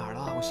小心眼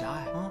了，我狭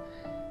隘啊。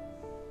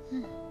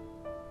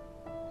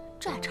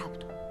这还差不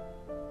多。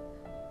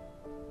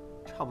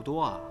差不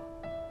多啊，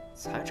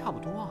才差不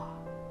多啊。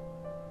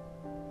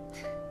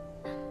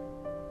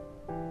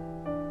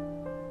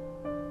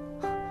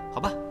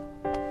好吧。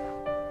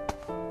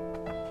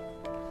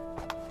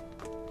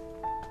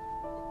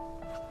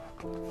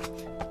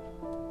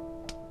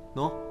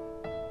喏，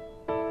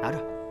拿着。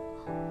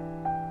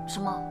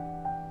什么？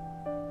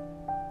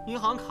银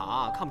行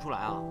卡看不出来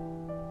啊？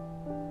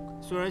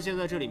虽然现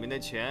在这里面的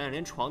钱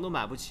连床都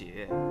买不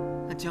起，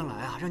但将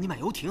来啊，让你买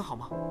游艇好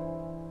吗？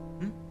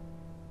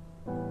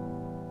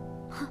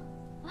哼，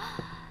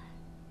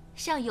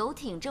像游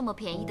艇这么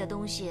便宜的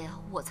东西，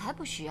我才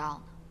不需要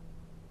呢。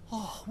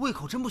哦，胃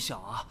口真不小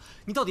啊！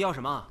你到底要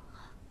什么？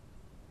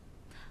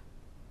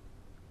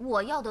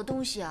我要的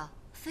东西啊，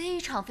非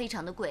常非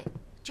常的贵，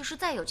就是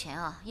再有钱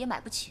啊，也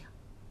买不起。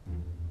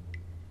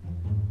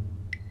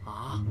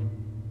啊？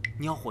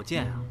你要火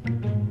箭啊？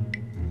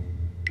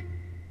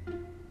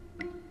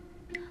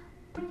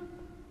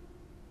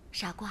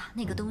傻瓜，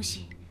那个东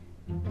西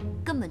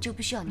根本就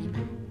不需要你买，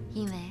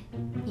因为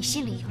你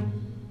心里有。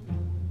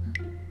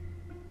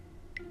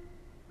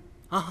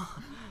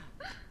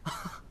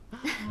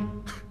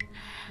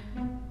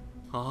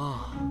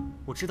哦，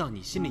我知道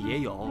你心里也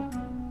有，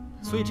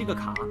所以这个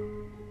卡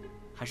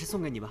还是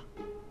送给你吧，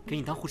给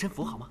你当护身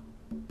符好吗？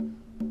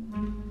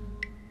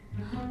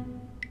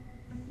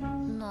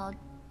那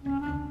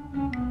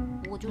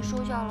我就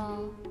收下了。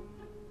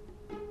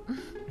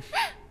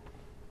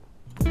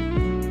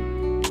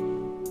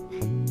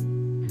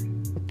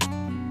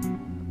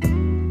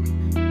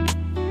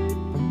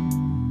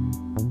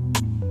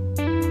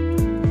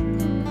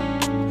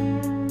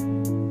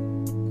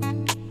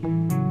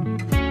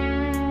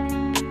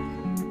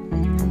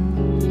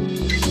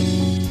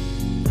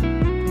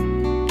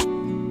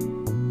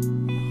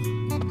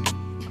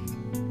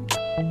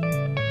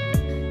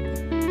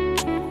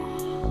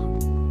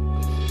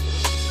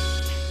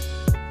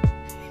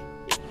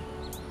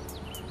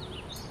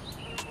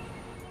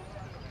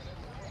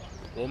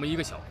我们一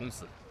个小公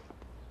司，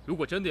如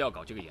果真的要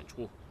搞这个演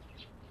出，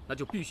那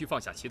就必须放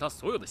下其他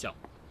所有的项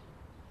目，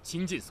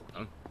倾尽所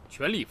能，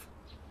全力以赴。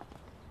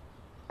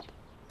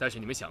但是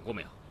你们想过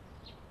没有？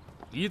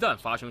一旦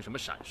发生什么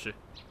闪失，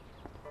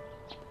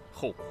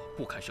后果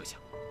不堪设想，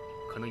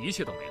可能一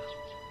切都没了。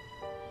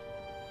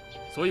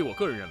所以我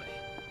个人认为，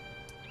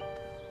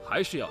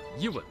还是要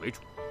以稳为主。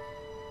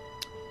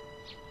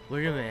我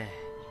认为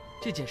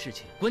这件事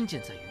情关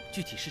键在于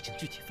具体事情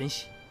具体分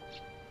析。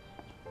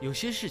有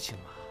些事情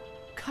嘛，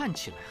看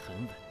起来很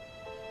稳，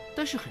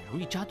但是很容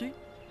易扎堆，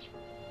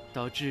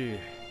导致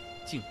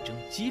竞争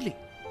激烈。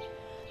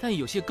但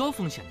有些高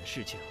风险的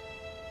事情，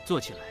做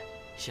起来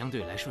相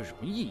对来说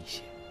容易一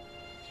些。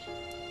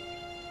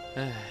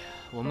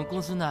我们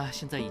公司呢，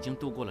现在已经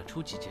度过了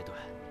初级阶段。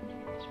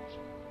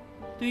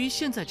对于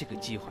现在这个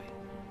机会，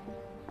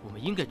我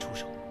们应该出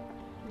手。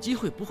机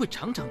会不会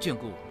常常眷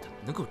顾我们的，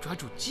能够抓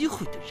住机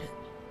会的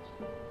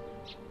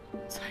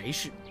人才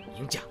是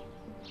赢家。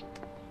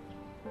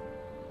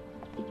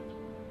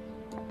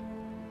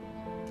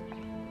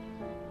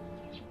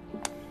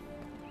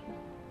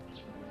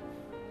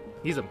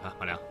你怎么看，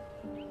马良？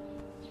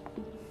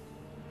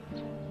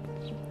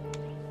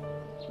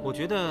我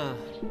觉得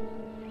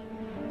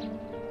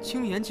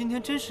青岩今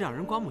天真是让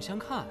人刮目相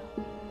看啊，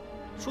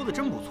说的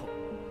真不错。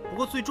不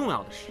过最重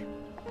要的是，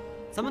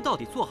咱们到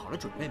底做好了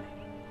准备没？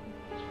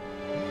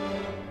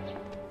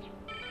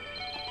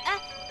哎，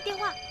电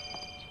话。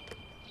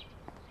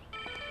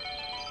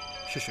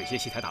是水榭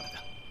戏台打来的。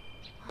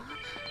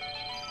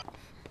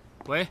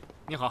喂，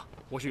你好，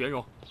我是袁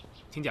荣，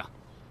请讲。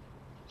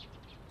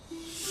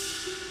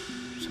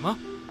什么？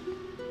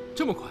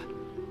这么快？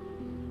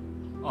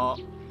好，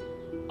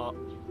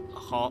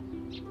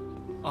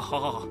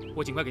好，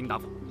我尽快给你答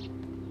复。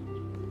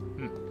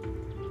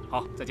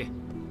好，再见。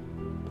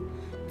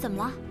怎么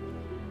了？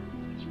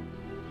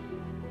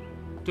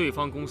对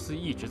方公司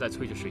一直在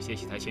催着水榭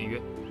戏台签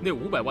约，那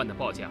500万的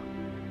报价，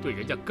对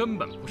人家根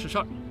本不是事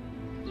儿。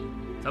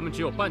咱们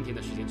只有半天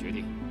的时间决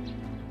定。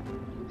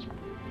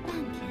半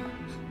天？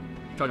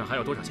账上还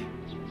有多少钱？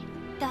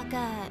大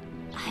概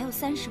还有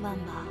30万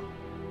吧。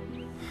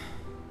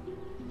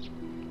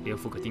连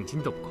付个定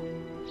金都不够。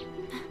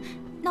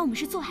那我们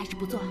是做还是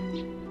不做？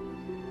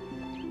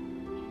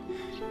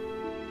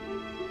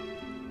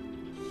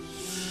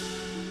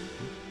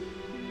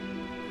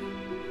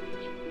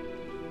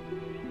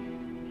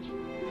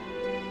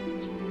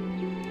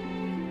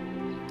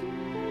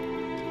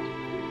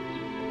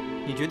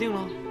你决定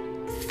了？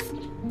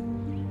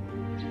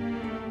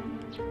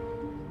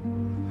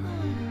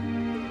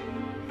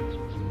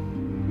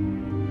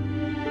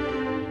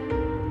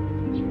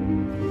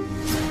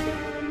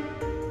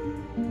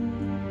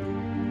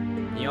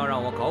你要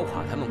让我搞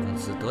垮他们公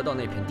司，得到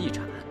那片地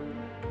产？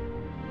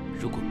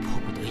如果迫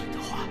不得已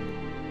的话，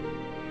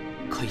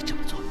可以这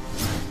么做。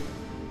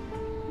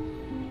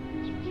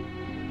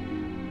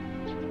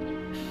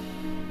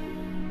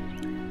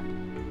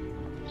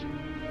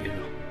袁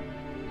柔，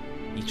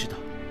你知道，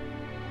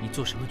你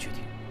做什么决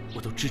定，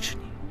我都支持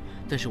你。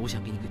但是我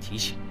想给你个提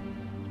醒，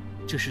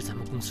这是咱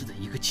们公司的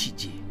一个契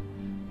机，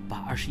把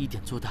21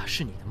点做大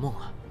是你的梦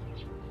啊。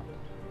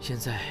现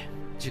在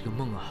这个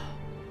梦啊，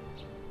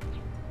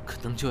可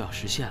能就要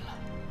实现了。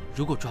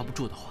如果抓不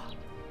住的话，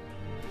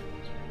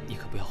你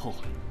可不要后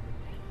悔。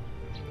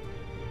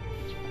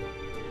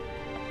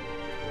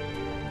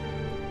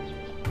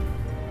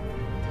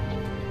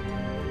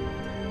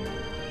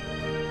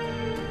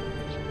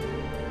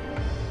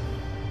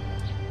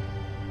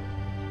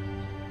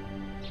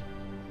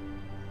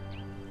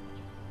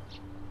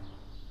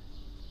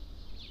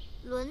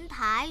轮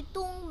台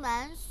东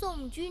门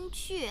送君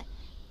去，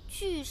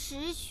去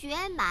时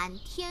雪满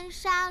天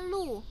山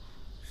路。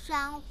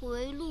山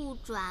回路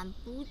转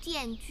不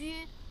见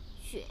君，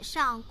雪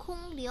上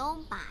空留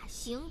马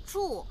行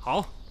处。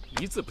好，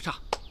一字不差。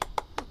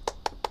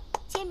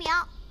签名。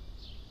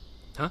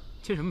啊，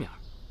签什么名？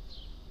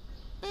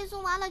背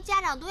诵完了，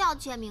家长都要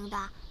签名的。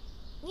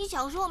你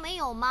小时候没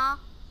有吗？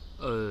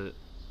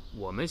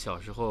我们小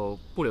时候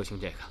不流行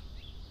这个。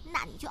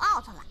那你就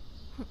out 了。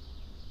哼。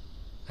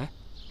哎，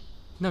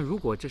那如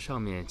果这上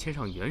面签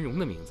上袁荣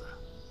的名字，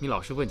你老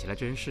师问起来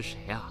这人是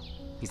谁啊？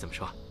你怎么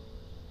说？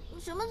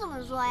什么怎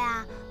么说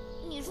呀？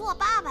你是我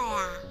爸爸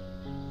呀！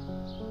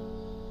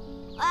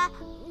哎，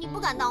你不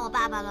敢当我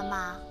爸爸了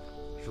吗？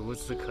孺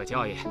子可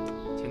教也。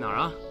签哪儿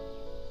啊？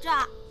这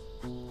儿。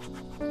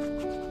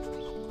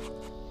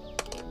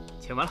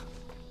签完了。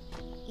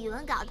语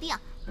文搞定，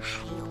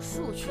还有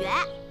数学。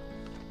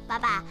爸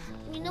爸，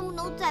你能不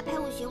能再陪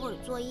我写会儿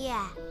作业？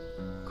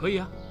可以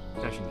啊，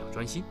但是你要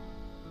专心。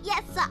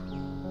Yes。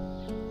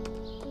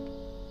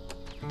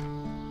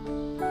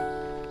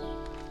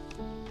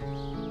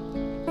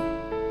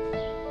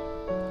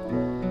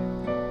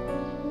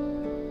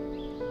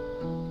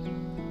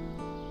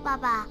爸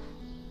爸，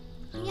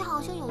你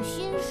好像有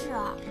心事。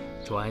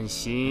专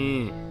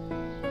心。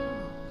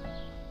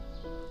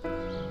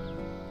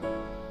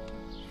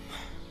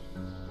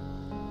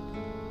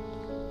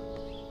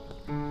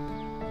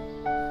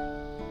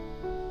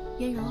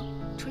袁柔，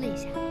出来一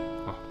下。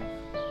啊。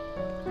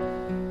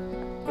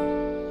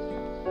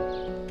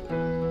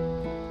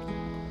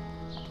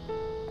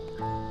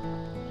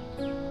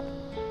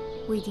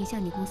我已经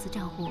向你公司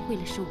账户汇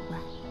了15万，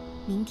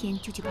明天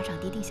就去把场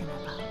地定下来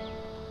吧。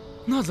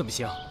那怎么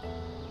行？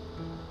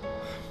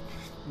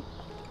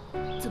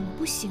怎么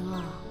不行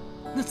啊？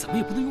那怎么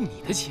也不能用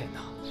你的钱呢？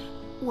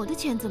我的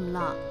钱怎么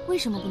了？为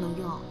什么不能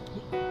用？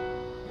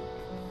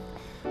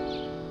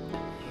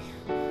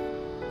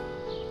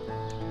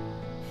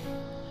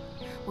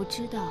我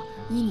知道，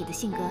以你的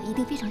性格，一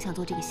定非常想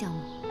做这个项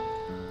目。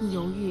你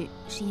犹豫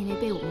是因为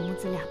被我们母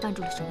子俩绊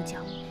住了手脚，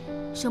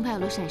生怕有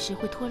了闪失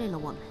会拖累了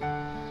我们。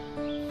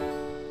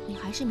你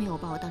还是没有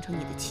把我当成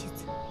你的妻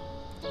子。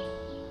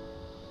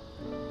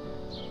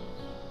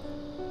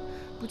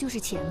不就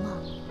是钱吗？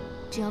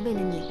只要为了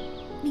你，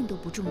命都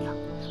不重要，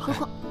何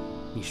况……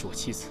你是我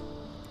妻子，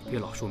别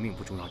老说命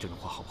不重要这种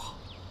话好不好？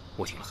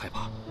我听了害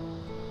怕。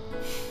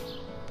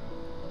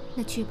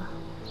那去吧，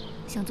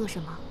想做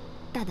什么，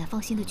大胆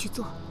放心的去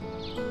做。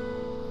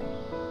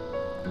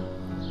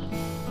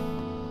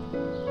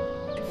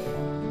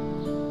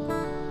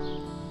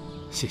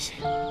谢谢。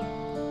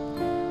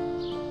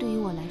对于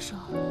我来说，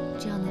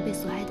只要能被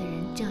所爱的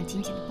人这样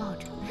紧紧的抱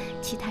着，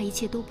其他一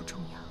切都不重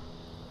要。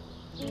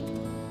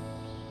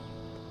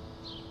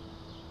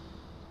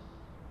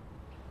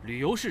旅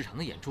游市场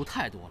的演出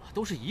太多了，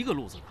都是一个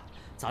路子的。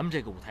咱们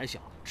这个舞台小，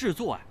制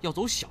作呀要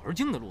走小而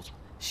精的路子。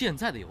现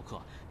在的游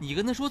客，你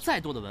跟他说再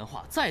多的文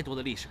化、再多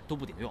的历史都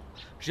不顶用，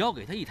只要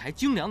给他一台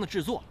精良的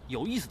制作、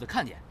有意思的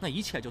看点，那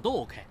一切就都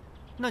OK。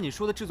那你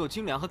说的制作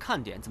精良和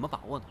看点怎么把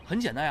握呢？很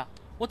简单呀，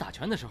我打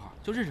拳的时候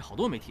就认识好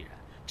多媒体人，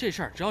这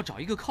事儿只要找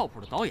一个靠谱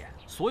的导演，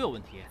所有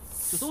问题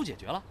就都解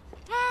决了。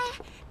哎，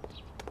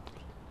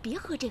别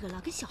喝这个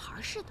了，跟小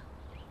孩似的。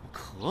我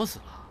渴死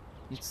了，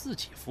你自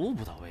己服务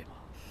不到位吗？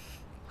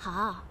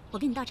好，我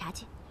给你倒茶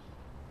去。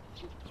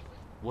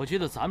我觉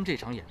得咱们这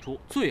场演出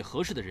最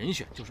合适的人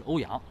选就是欧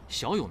阳，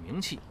小有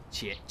名气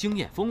且经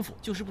验丰富，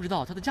就是不知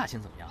道他的价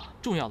钱怎么样啊。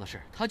重要的是，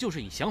他就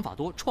是以想法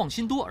多、创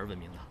新多而闻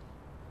名的。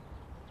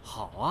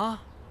好啊，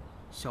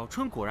小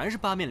春果然是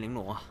八面玲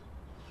珑啊！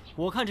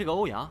我看这个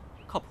欧阳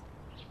靠谱。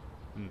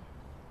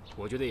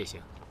我觉得也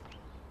行。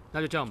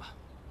那就这样吧，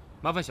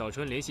麻烦小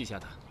春联系一下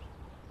他。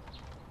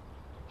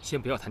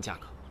先不要谈价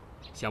格，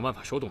想办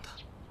法说动他，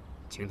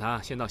请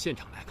他先到现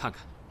场来看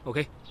看。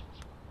OK？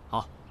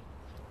 好。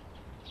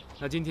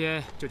那今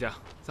天就这样，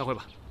散会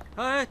吧。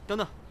哎，等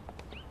等。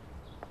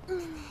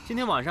今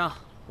天晚上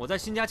我在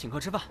新家请客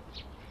吃饭，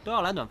都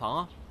要来暖房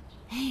啊。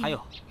还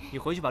有，你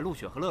回去把陆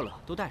雪和乐乐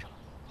都带上来。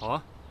好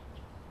啊，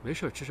没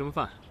事吃什么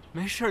饭？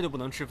没事就不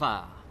能吃饭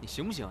啊？你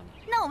行不行啊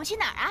你？那我们去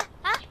哪儿啊？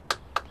啊？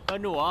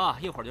跟着我，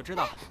一会儿就知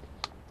道了。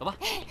走吧。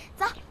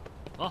走。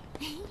好。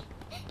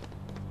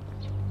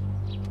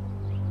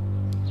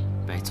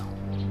白总，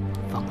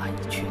方案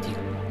已确定，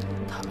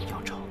他们要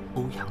找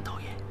欧阳导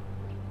演。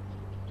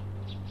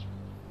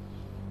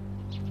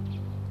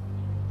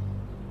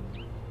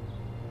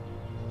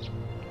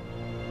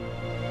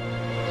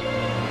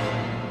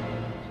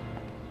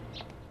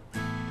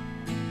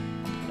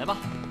来吧，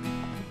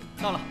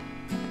到了。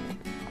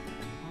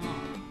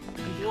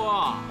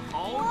哇，豪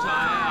宅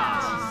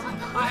啊，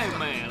太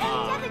美了！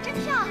家可真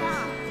漂亮，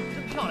真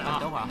漂亮啊！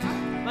等会儿啊，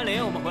曼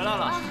玲，我们回来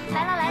了。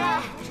来了来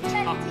了，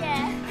珊妮姐，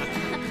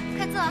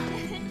快坐。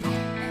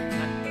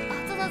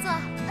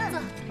坐。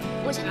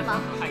我先去忙。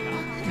看一下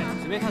啊，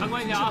随便看，参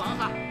观一下啊。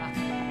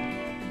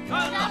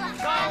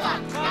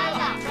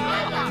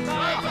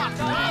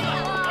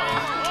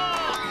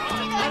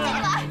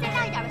再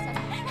大一点吧，小姐。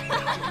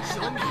小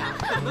米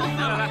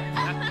啊，来，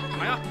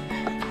来呀！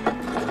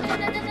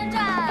转。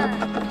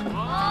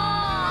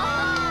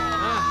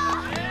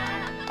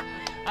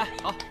哎，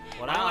好，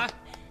我来啊。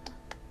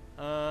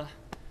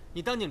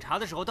你当警察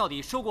的时候到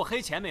底收过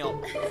黑钱没有？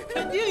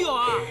肯定有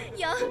啊！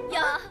有，说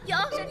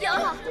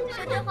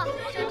真话。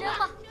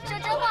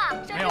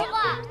没有。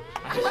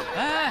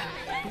哎，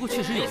不过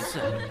确实有一次，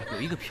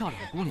有一个漂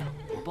亮的姑娘，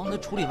我帮她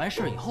处理完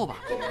事儿以后吧，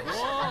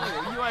哇，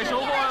有意外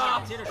收获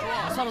啊！接着说。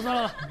算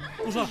了，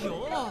不说了。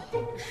有。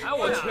哎，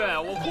我去，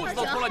我裤子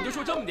都脱了，你就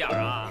说这么点儿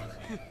啊？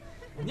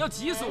你要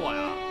急死我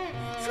呀！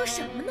说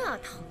什么呢？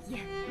讨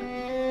厌！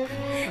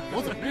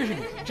我怎么认识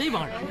你们这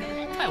帮人？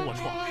太龌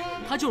龊了！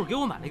他就是给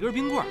我买了一根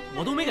冰棍，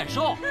我都没敢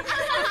收。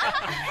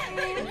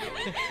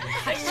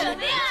什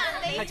么呀？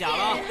太假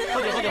了！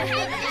喝酒。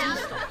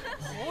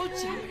好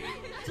假，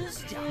真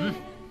是假。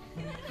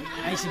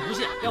爱信不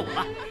信，该我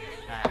了。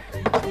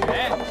马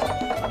良，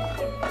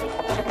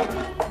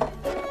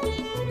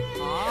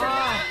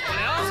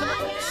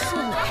是我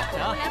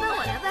我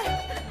来问。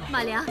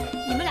马良，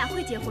你们俩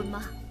会结婚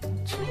吗？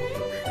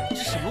这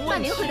什么问题？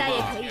曼玲回答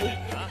也可以。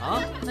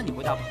啊？那你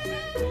回答吧。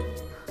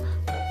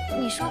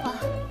你说吧。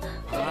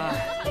哎，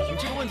你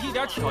这个问题一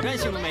点挑战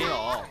性都没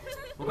有。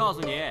我告诉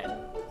你，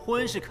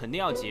婚是肯定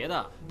要结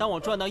的。当我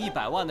赚到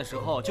100万的时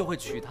候，就会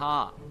娶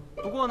她。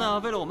不过呢，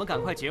为了我们赶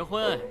快结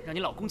婚，让你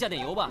老公加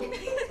点油吧。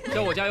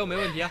叫我加油没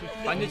问题啊，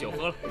把你的酒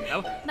喝了，来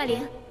吧。曼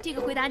玲，这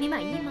个回答你满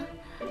意吗？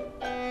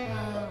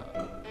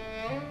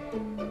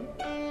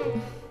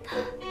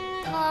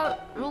他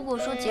如果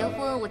说结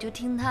婚，我就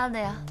听他的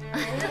呀。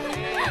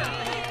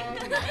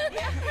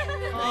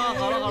啊，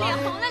好了，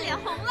脸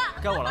红了。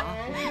该我了啊。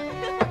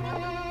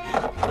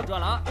我赚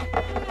了啊！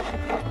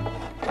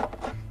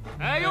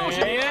哎，又是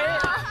你！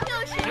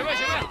谁问？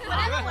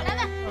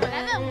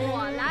我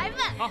来问。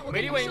好，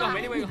美丽问一个。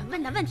你们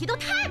问的问题都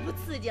太不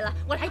刺激了，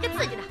我来一个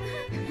刺激的。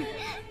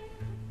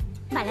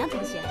马良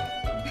同学，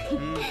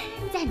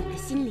在你的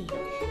心里，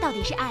到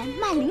底是爱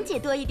曼玲姐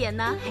多一点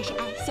呢，还是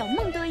爱小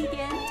梦多一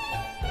点？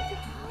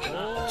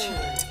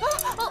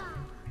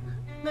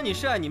那你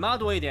是爱你妈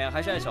多一点，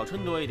还是爱小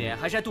春多一点，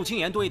还是爱杜青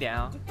言多一点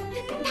啊？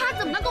他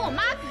怎么能跟我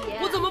妈比？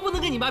我怎么不能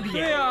跟你妈比？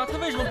对呀，他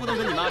为什么不能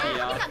跟你妈比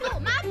啊？你敢跟我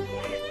妈比？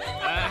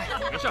哎，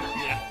没事，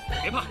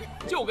你别怕，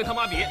就跟他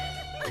妈比。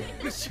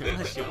行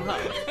了，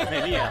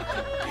美丽，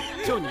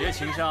就你这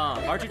情商，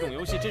玩这种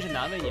游戏真是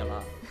难为你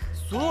了。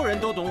所有人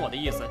都懂我的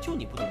意思，就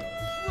你不懂。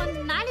我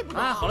哪里不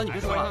懂？哎，好了，你别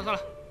说了。算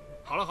了，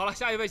好了，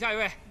下一位，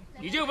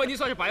你这个问题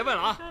算是白问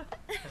了啊。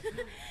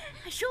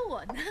还说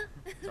我呢？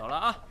走了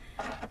啊。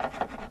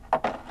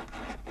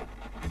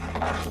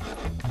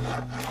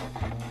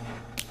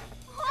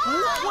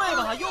不会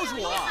吧，又是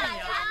我。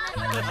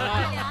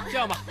这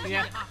样吧，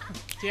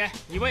今天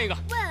你问一个。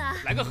问啊。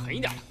来个狠一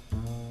点的。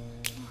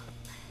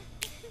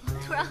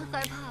突然很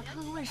害怕，他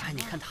会问什么？哎，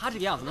你看他这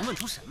个样子，能问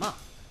出什么？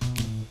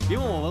别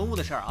问我文物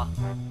的事儿啊！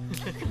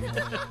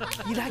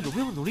你俩有没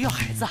有努力要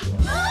孩子啊？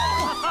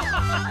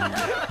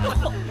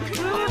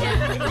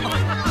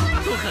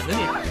够狠的你！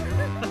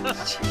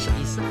什么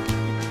意思？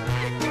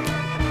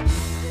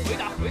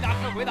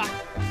回答。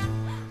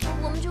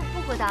我们就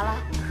不回答了，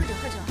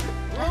喝酒。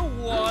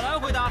我来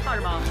回答，怕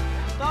什么？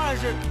当然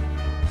是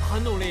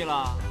很努力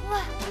了。喂，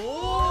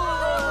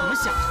你们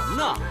想什么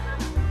呢？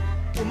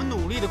我们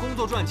努力的工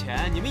作赚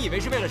钱，你们以为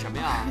是为了什么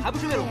呀？还不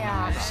是为了我们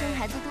孩子？生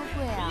孩子多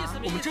贵啊！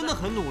我们真的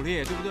很努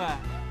力，对不对？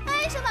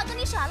哎，小宝跟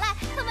你耍赖，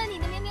他问你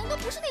的明明都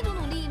不是那种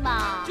努力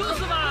嘛。就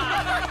是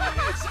嘛！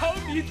小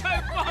米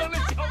太棒了，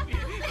小米。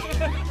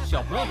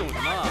小朋友懂什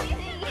么？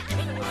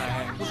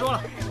哎，不说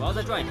了，我要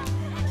再赚一点。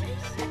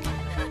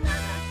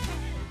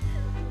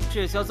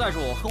这下再说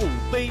我喝5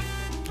杯。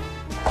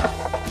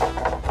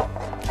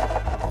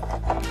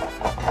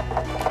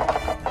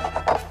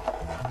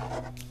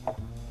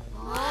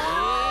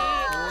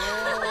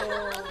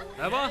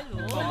来吧，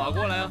放马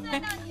过来啊！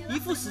一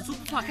副死猪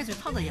不怕开水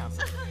烫的样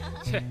子。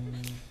切，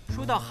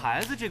说到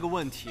孩子这个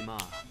问题嘛，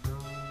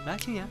来，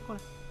青年过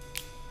来。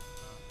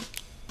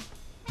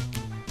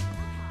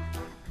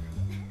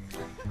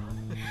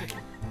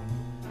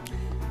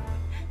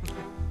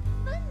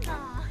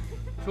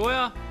说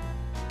呀。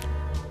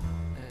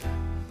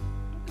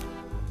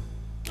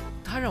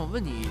他让我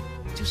问你，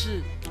就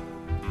是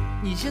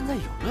你现在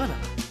有乐了，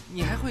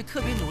你还会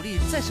特别努力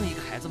再生一个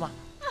孩子吗？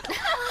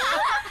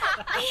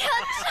哎呀，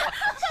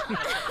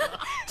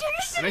真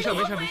是没事，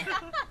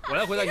我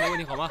来回答你的问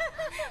题好吗？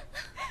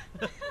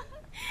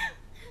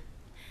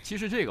其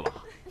实这个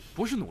吧，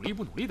不是努力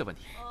不努力的问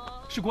题，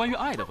是关于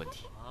爱的问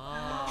题。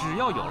只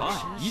要有了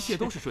爱，一切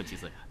都是顺其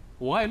自然。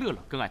我爱乐乐，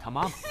更爱他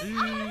妈妈。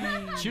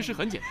其实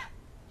很简单，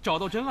找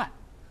到真爱，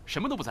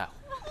什么都不在乎。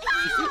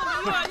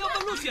要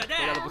不入选的？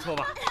回答的不错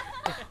吧？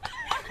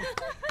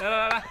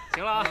来，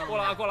行了啊，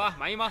过了啊，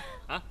满意吗？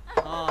啊？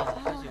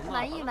行吧。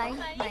满意。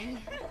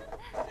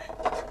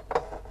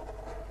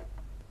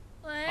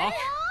喂，好，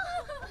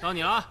到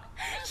你了。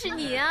是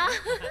你啊？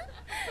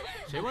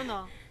谁问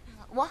呢？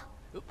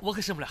我可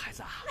生不了孩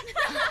子啊。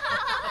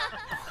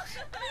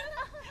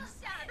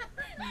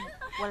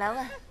我来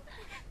问。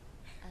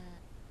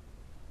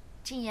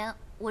金言，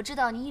我知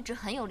道你一直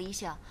很有理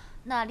想，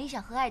那理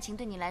想和爱情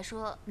对你来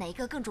说哪一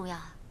个更重要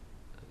啊？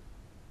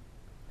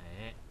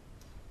哎，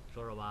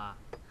说说吧。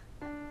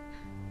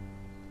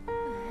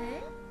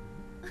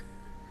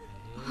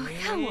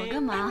看我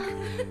干嘛？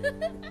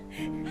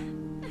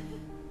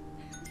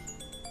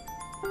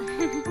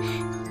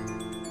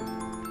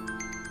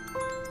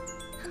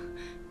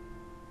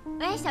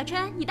喂，小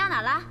春，你到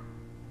哪了？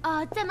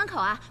在门口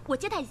啊，我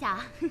接他一下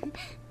啊。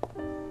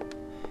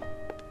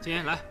金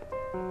言，来，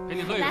陪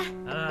你喝一个，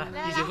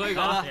来，一起喝一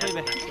个，来喝一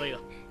杯，喝一个。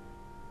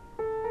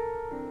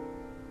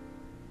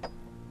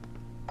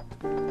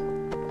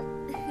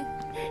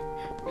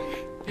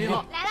哎呦，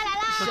来了，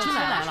小春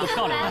来了，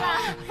漂亮了，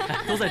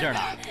都在这儿呢。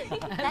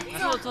来，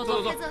坐，坐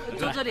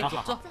这里，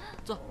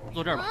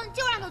坐这儿吧。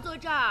就让他坐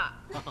这儿。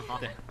好，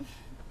对，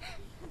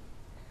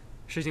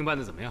事情办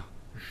得怎么样？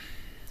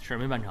事儿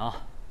没办成，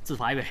自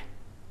罚一杯。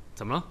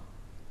怎么了？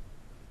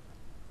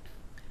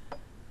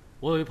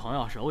我有一朋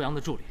友是欧阳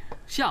的助理，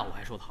下午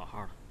还说的好好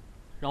的，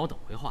让我等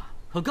回话，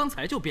可刚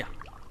才就变了。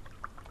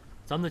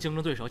咱们的竞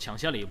争对手抢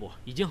先了一步，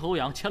已经和欧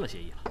阳签了协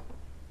议了。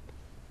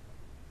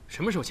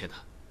什么时候签的？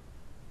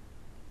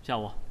下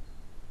午。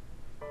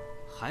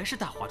还是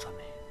大华传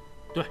媒？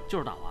对，就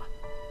是大华。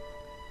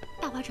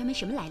大华传媒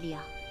什么来历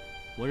啊？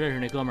我认识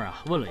那哥们儿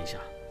啊，问了一下，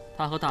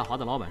他和大华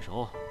的老板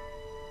熟，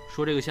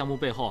说这个项目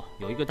背后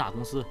有一个大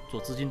公司做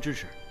资金支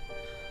持。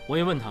我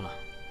也问他了，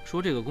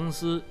说这个公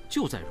司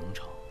就在荣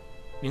城，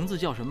名字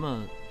叫什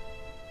么？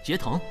捷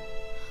腾。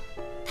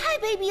太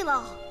卑鄙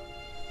了！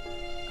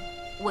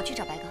我去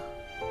找白哥。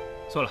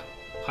算了，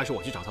还是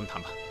我去找他们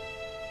谈吧。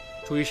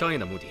出于商业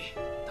的目的，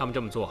他们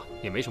这么做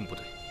也没什么不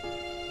对。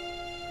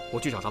我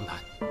去找他们谈。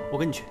我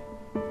跟你去。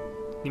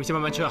你们先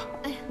慢慢吃啊。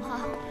哎，好。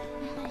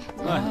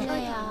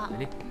对呀。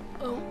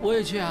我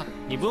也去啊。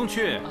你不用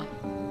去。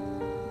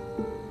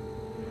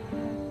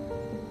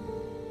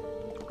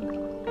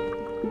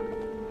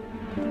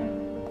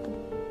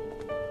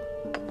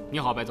你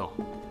好，白总。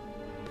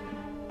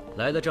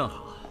来的正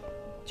好，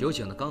酒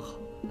请的刚好。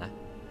来，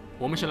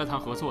我们是来谈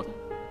合作的。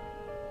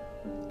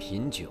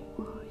品酒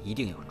啊，一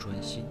定要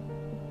专心。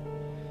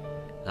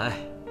来，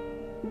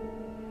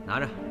拿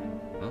着。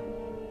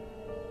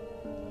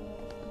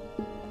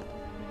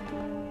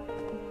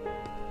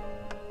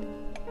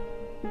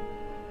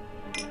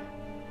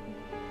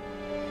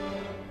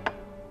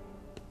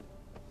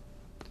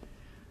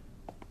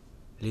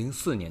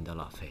04年的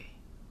拉菲，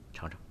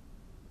尝尝。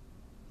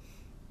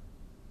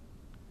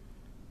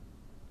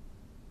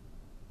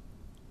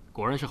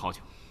果然是好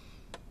酒。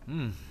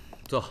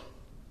坐。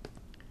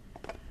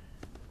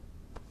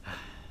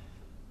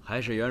还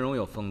是袁荣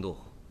有风度。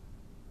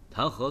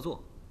谈合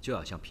作就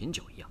要像品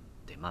酒一样，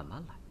得慢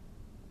慢来。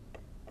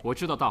我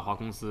知道大华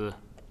公司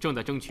正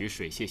在争取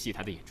水榭戏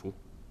台的演出，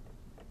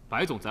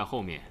白总在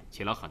后面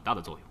起了很大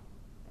的作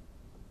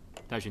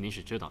用。但是您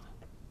是知道的，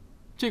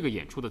这个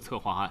演出的策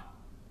划案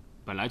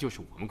本来就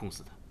是我们公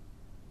司的，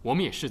我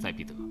们也势在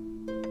必得。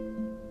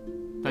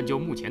但就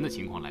目前的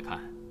情况来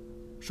看，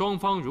双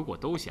方如果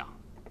都想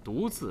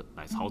独自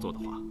来操作的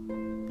话，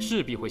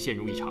势必会陷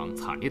入一场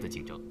惨烈的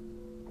竞争，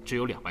只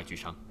有两败俱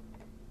伤，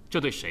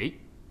这对谁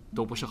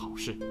都不是好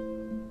事。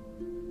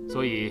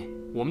所以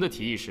我们的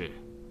提议是，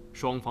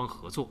双方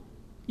合作，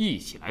一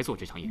起来做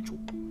这场演出。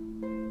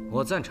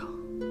我赞成，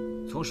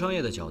从商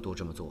业的角度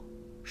这么做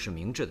是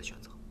明智的选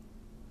择。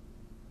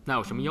那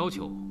有什么要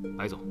求，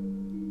白总，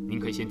您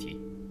可以先提。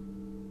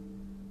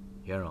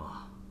袁荣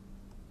啊，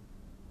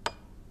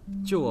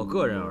就我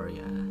个人而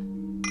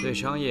言，对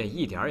商业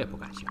一点也不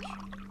感兴趣。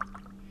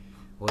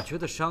我觉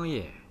得商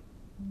业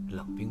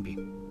冷冰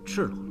冰、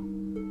赤裸裸，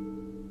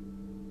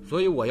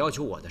所以我要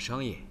求我的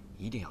商业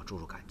一定要注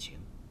入感情，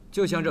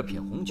就像这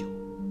品红酒，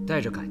带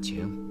着感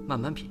情慢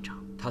慢品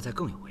尝，它才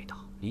更有味道，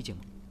理解吗？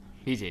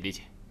理解理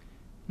解。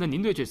那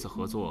您对这次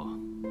合作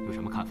有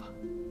什么看法？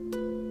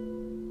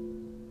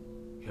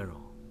袁荣，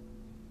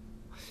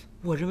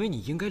我认为你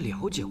应该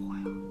了解我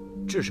呀，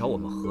至少我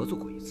们合作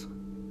过一次。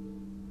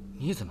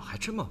你怎么还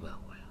这么问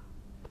我呀？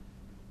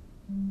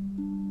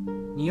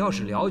你要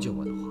是了解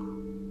我的话，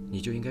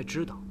你就应该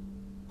知道，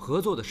合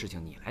作的事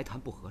情你来谈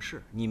不合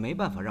适，你没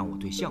办法让我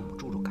对项目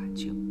注入感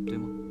情，对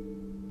吗？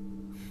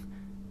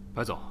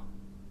白总，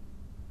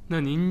那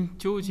您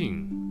究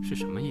竟是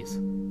什么意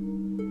思？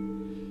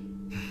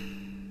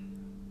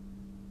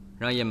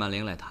让叶满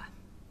玲来谈。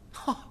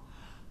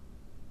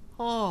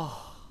哦，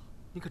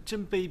你可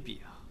真卑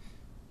鄙啊！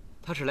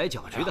他是来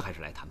搅局的还是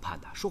来谈判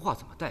的？说话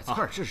怎么带刺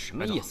儿？这是什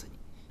么意思？你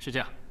是这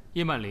样，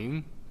叶曼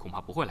玲恐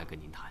怕不会来跟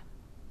您谈。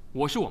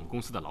我是我们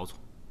公司的老总，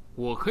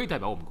我可以代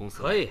表我们公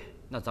司。可以，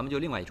那咱们就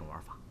另外一种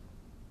玩法，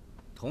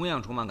同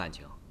样充满感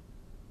情，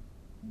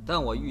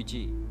但我预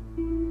计，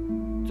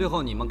最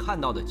后你们看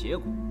到的结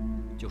果，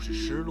就是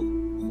失落、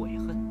悔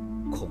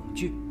恨、恐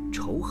惧、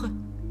仇恨、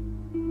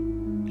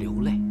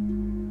流泪、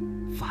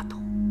发抖。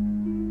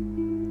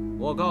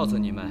我告诉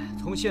你们，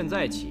从现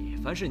在起，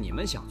凡是你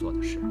们想做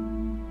的事，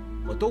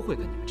我都会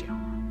跟你们这样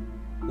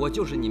玩。我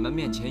就是你们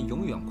面前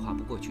永远跨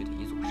不过去的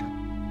一座山。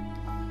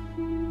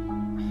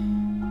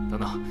等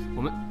等，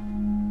我们……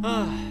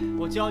哎，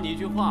我教你一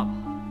句话吧：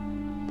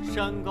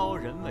山高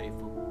人为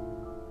峰。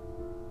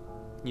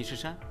你是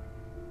山，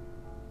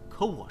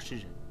可我是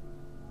人，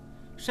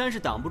山是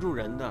挡不住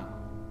人的，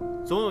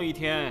总有一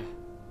天，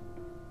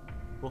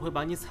我会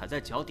把你踩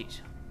在脚底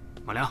下。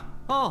马良，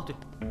哦，对，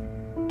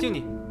敬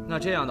你。那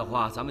这样的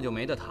话，咱们就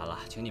没得谈了，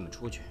请你们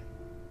出去。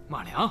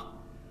马良，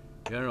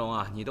袁荣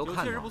啊，你都看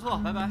到了，确实不错，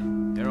拜拜。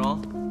袁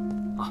荣，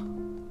啊，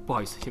不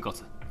好意思，先告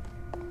辞。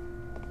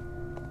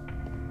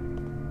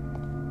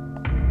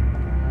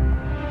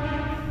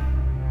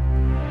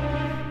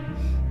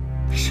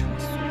什么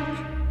素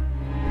质？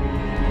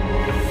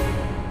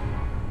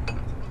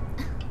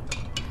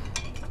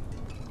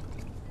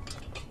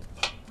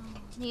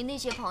你那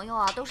些朋友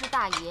啊，都是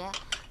大爷，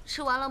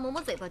吃完了抹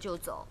抹嘴巴就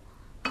走，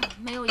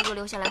没有一个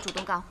留下来主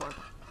动干活的。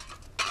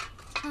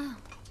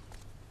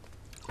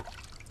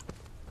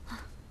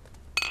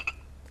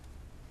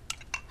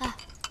哎，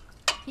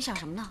你想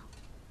什么呢？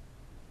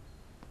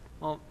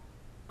哦，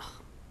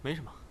没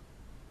什么，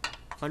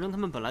反正他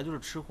们本来就是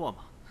吃货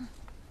嘛。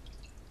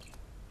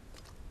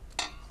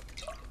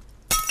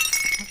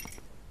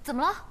怎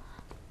么了？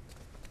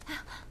哎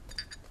呀，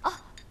啊，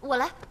我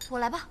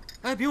来吧。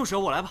哎，不用舍，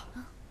我来吧。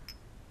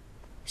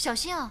小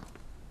心啊！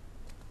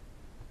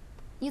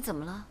你怎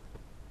么了？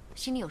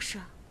心里有事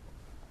啊？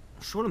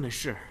说了没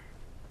事。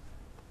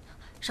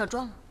少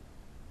装了。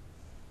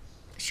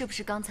是不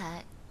是刚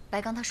才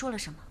白刚他说了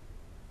什么？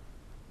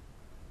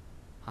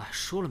哎，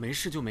说了没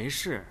事就没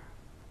事，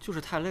就是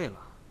太累了。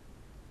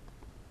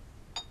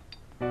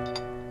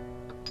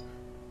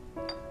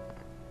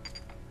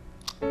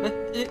哎，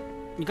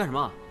你干什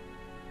么？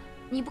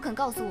你不肯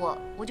告诉我，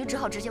我就只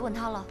好直接问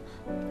他了。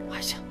哎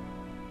呀，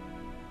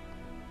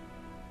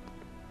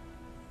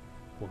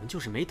我们就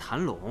是没谈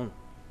拢，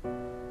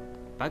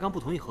白刚不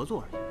同意合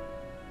作而已。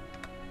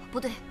不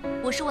对，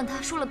我是问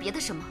他说了别的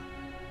什么。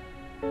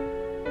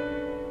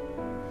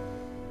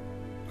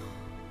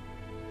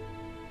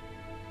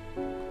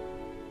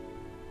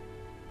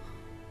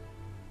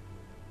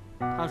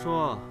他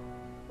说，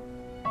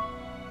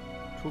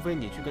除非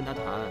你去跟他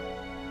谈。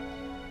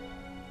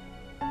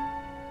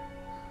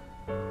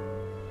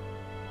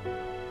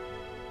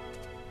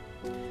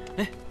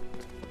哎，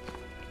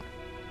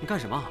你干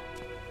什么？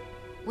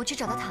我去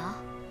找他谈啊。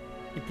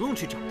你不用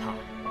去找他，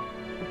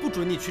我不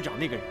准你去找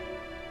那个人。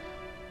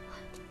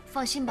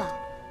放心吧，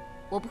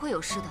我不会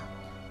有事的。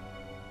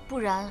不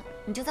然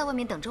你就在外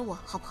面等着我，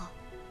好不好？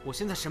我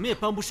现在什么也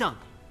帮不上你，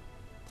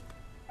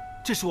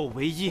这是我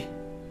唯一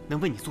能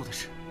为你做的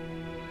事。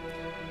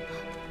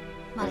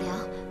马良，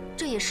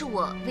这也是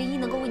我唯一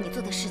能够为你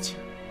做的事情。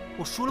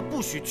我说了不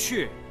许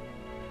去，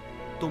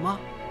懂吗？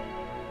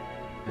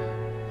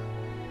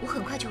我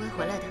很快就会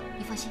回来的，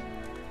你放心。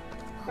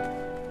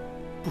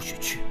不许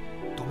去，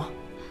懂吗？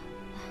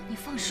你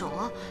放手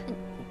啊！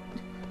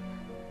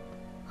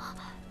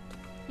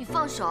你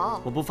放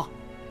手！我不放，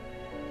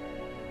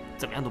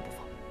怎么样都不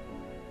放。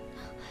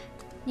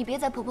你别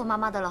再婆婆妈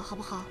妈的了，好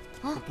不好？啊！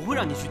我不会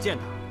让你去见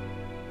他，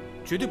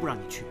绝对不让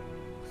你去。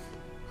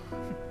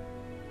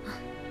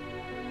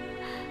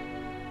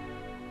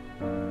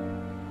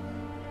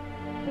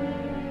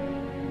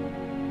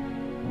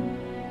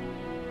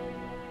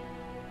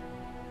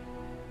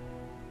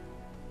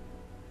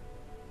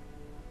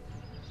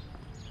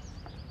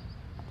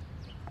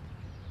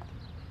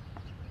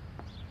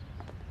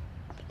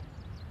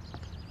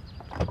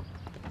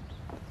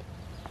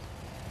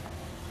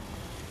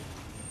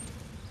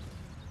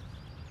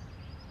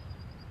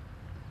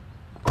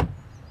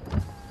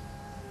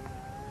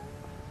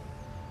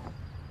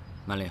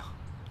曼玲，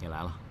你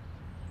来了。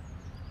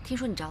听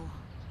说你找我。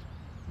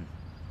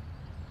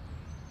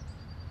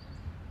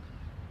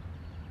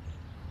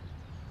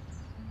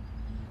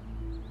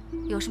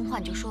有什么话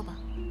你就说吧。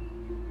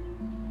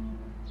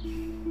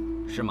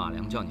是马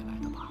良叫你来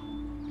的吧？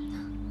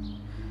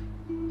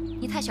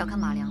你太小看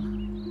马良了。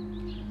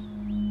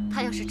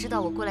他要是知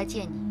道我过来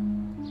见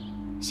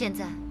你，现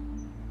在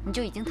你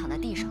就已经躺在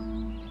地上了。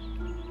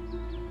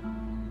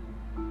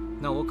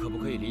那我可不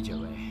可以理解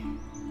为，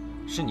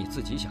是你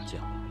自己想见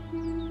我？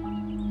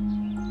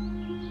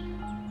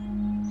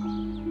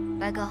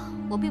白哥，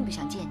我并不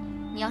想见你。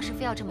你要是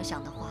非要这么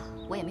想的话，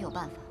我也没有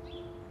办法。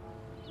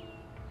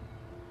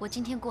我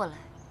今天过来，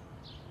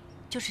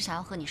就是想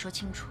要和你说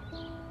清楚，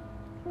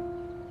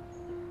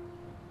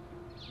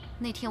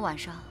那天晚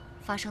上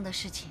发生的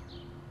事情，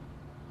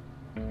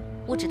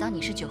我只当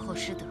你是酒后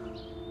失德，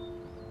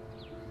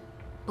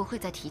不会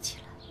再提起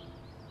来。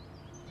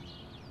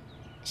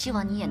希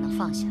望你也能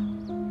放下。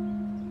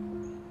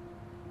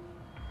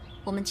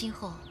我们今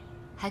后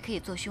还可以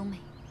做兄妹，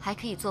还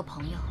可以做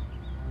朋友，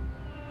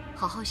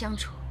好好相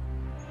处，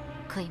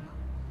可以吗？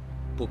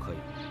不可以。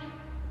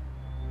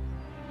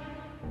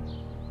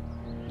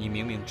你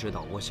明明知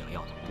道我想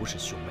要的不是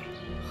兄妹，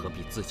何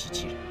必自欺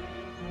欺人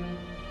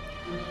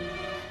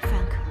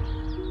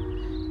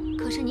 ，Frank？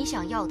 可是你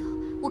想要的，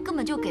我根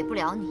本就给不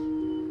了你，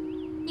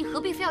你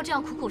何必非要这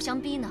样苦口相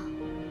逼呢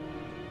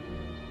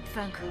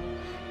 ，Frank？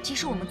 即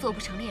使我们做不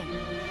成恋人，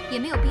也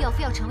没有必要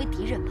非要成为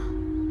敌人吧？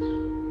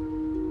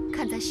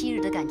看在昔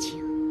日的感情，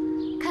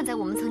看在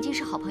我们曾经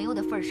是好朋友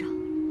的份上，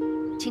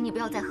请你不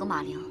要再和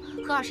马良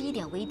和21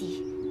点为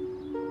敌，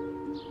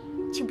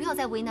请不要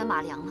再为难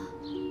马良了，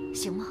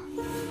行吗？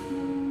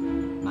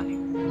曼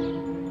玲，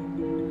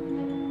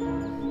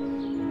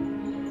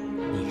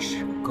你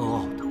是高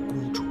傲的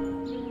公主，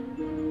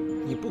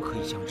你不可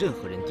以向任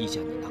何人低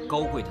下你那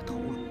高贵的头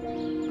颅，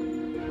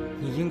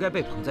你应该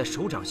被捧在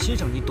手掌心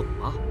上，你懂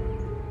吗？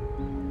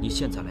你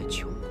现在来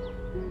求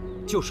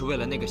我，就是为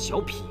了那个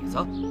小痞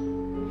子。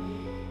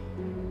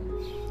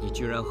你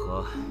居然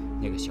和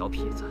那个小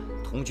痞子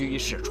同居一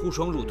室，出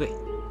双入对，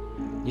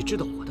你知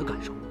道我的感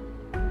受吗？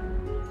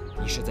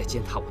你是在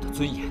践踏我的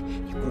尊严，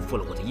你辜负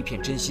了我的一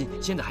片真心，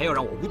现在还要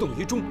让我无动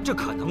于衷，这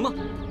可能吗？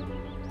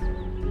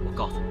我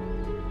告诉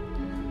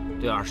你，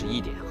对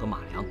21点和马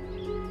良，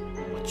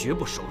我绝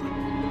不手软。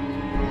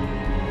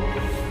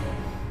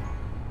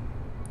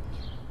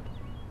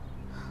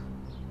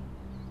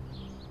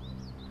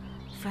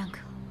Frank，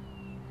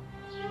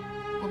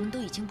 我们都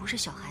已经不是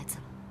小孩子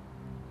了，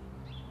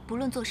不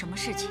论做什么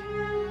事情，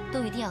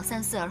都一定要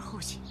三思而后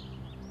行。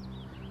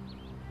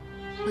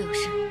我有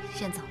事，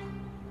先走了。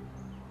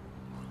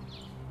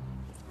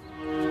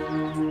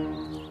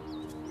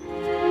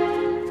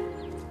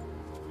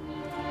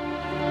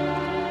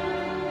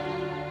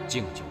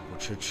敬酒不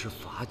吃吃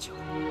罚酒，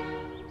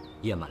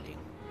叶曼玲，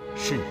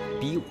是你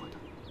逼我的，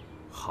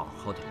好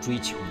好的追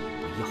求你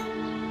不要，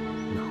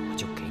那我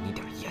就给你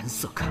点颜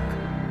色看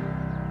看。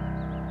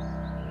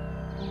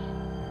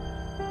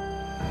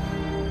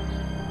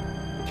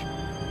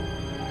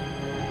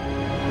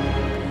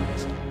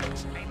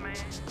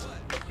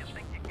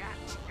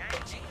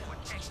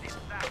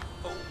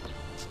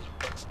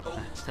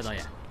蔡导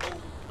演，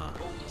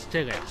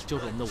这个呀就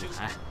是我们的舞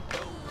台。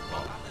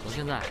我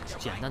现在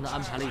简单的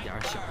安排了一点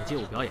小的街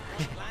舞表演，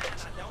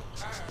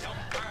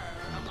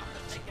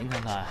您看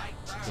看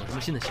有什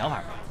么新的想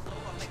法没有？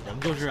我们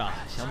就是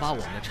想把我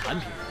们的产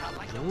品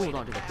融入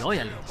到这个表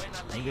演里头，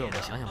您给我们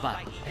想想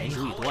办法，您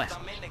主意多呀。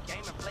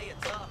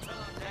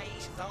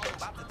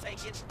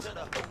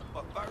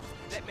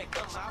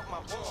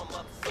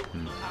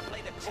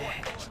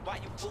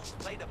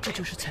这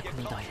就是蔡坤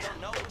林导演，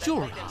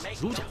就是他，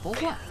如假包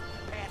换。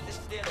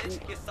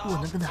我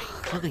能跟他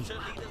合个影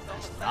吗？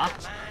啊？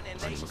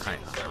让你们看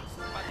一看啊。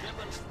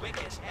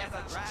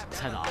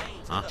蔡导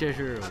啊，这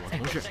是我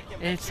同事。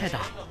哎，蔡导，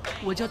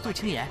我叫杜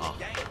青岩。啊。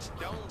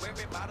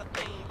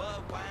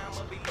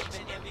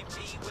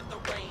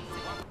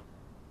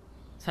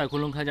蔡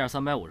坤龙开价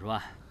350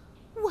万。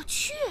我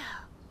去！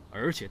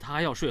而且他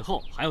还要税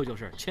后，还有就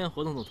是签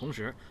合同的同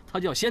时，他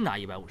就要先拿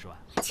150万。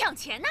抢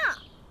钱呢？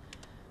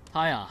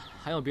他呀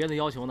还有别的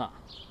要求呢。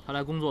他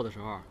来工作的时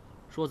候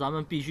说，咱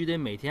们必须得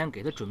每天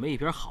给他准备一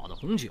瓶好的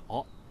红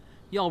酒，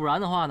要不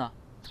然的话呢，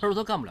他说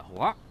他干不了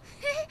活。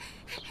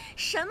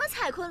什么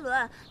蔡坤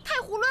伦，太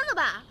囫囵了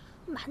吧！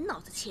满脑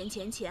子钱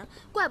钱钱，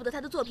怪不得他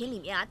的作品里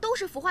面都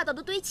是服化道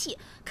的堆砌，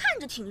看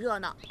着挺热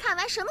闹，看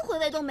完什么回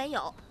味都没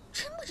有。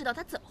真不知道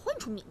他怎么混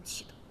出名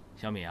气的。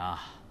小米啊，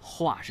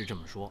话是这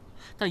么说，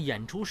但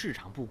演出市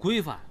场不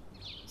规范，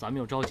咱们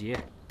又着急，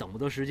等不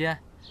得时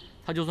间，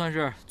他就算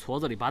是矬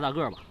子里拔大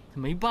个吧，他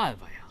没办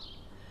法呀。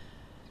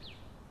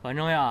反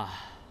正呀，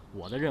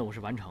我的任务是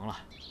完成了，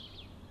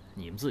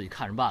你们自己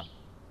看着办吧。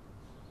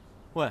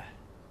喂，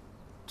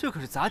这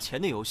可是砸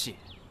钱的游戏，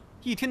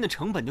一天的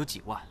成本就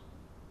几万，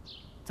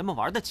咱们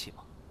玩得起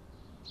吗？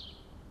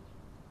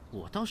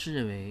我倒是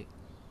认为，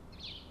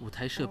舞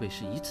台设备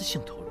是一次性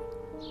投入，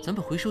咱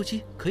们回收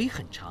期可以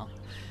很长，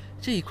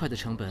这一块的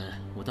成本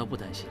我倒不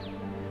担心。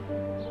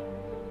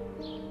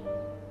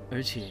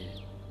而且，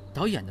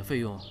导演的费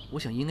用，我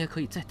想应该可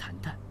以再谈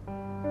谈。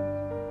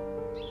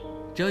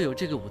只要有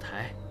这个舞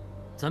台，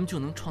咱们就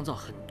能创造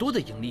很多的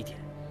盈利点。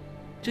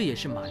这也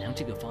是马良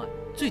这个方案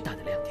最大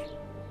的亮点。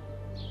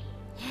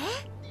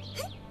哎，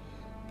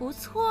不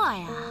错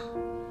呀。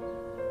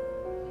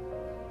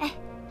哎，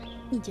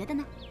你觉得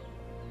呢？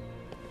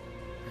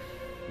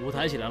舞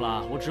台起来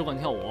了，我只管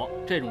跳舞，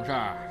这种事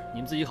儿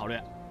你们自己考虑。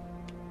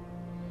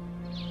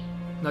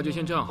那就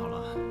先这样好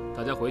了，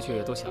大家回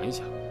去都想一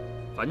想，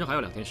反正还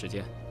有2天时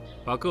间，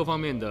把各方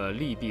面的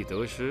利弊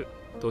得失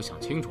都想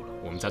清楚了，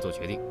我们再做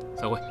决定。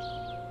散会。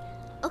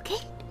OK。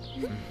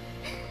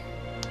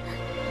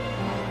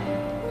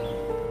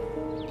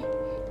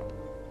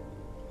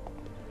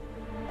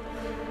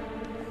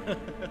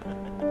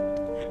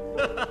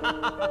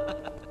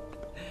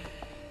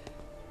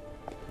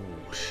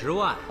50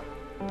万。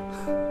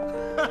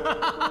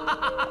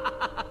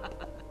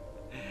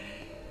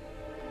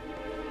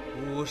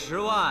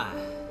50万，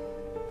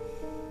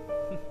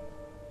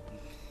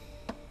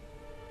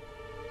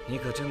你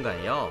可真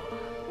敢要啊！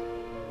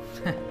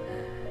哼，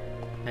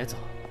白总，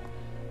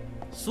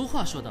俗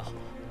话说得好，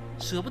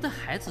舍不得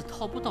孩子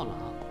套不到狼。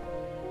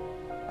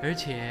而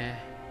且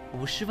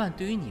50万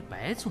对于你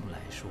白总来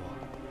说，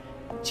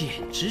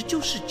简直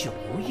就是9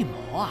牛1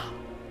毛啊！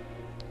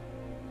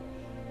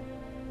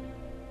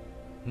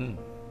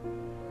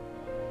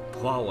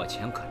花我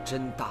钱可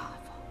真大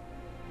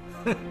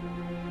方。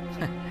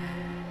哼，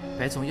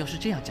白总要是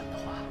这样讲的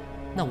话，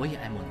那我也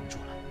爱莫能助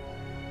了。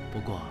不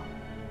过，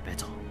白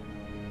总，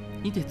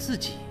你得自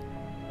己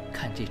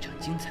看这场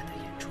精彩的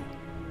演出，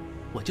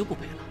我就不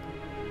陪了。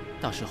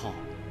到时候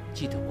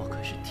记得我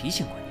可是提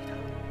醒过你的。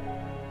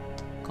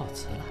告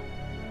辞了。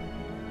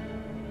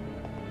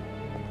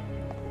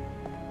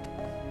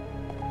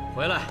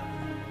回来。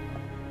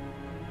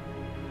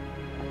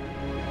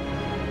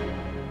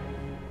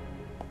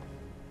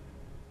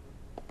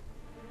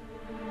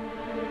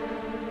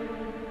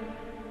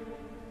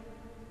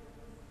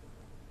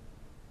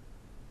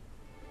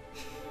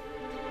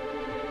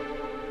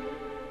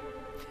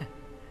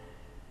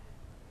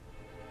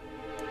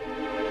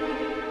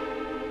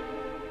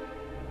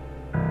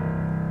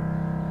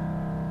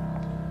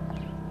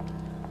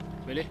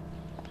美丽，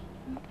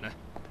来，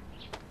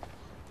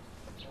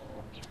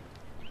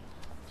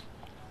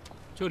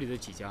这里的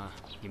几家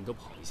你们都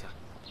跑一下，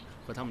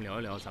和他们聊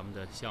一聊咱们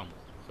的项目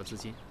和资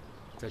金，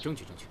再争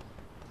取争取。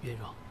云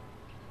荣，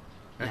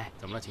来，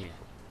怎么了，秦爷？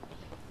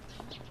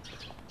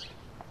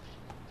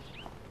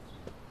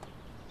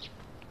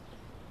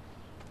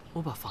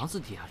我把房子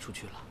抵押出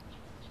去了，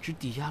只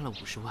抵押了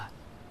50万，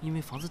因为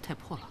房子太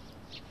破了。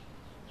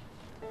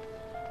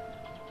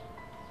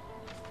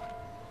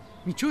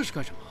你这是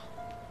干什么？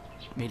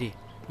美丽，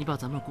你把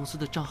咱们公司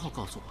的账号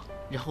告诉我，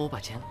然后我把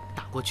钱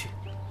打过去。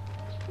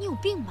你有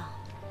病吧？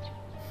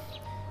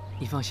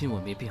你放心，我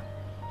没病，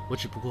我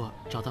只不过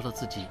找到了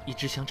自己一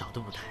直想找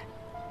的舞台。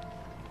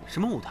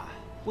什么舞台？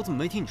我怎么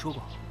没听你说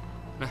过？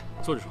来，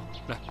坐着说。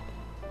来，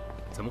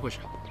怎么回事？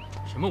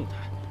什么舞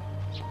台？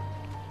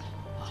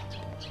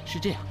是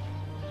这样，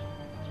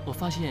我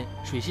发现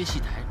水榭戏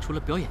台除了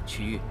表演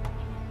区域，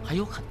还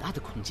有很大的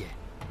空间。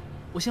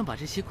我想把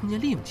这些空间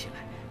利用起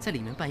来，在里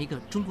面办一个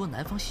中国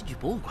南方戏剧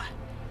博物馆。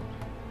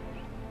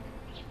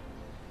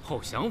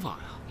好想法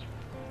呀！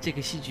这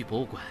个戏剧博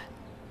物馆，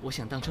我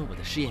想当成我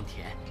的试验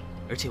田，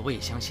而且我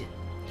也相信，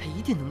它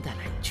一定能带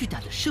来巨大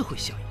的社会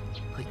效益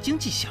和经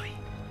济效益。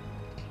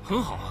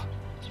很好啊，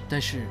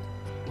但是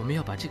我们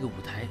要把这个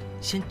舞台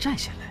先占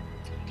下来，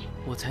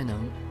我才能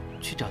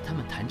去找他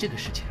们谈这个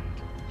事情，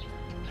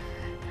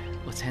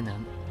我才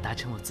能达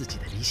成我自己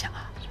的理想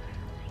啊。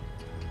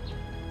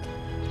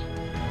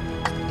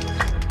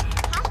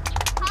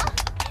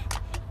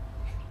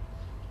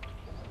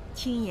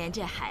青岩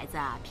这孩子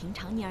啊，平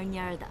常蔫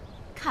蔫的，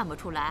看不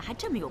出来还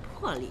这么有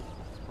魄力。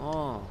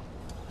哦，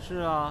是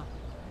啊，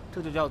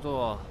这就叫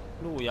做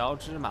路遥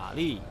知马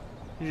力，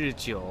日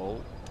久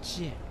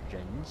见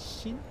人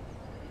心。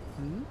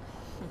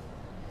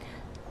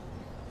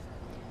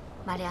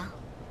马良，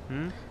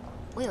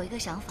我有一个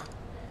想法，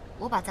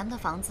我把咱们的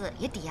房子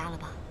也抵押了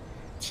吧，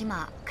起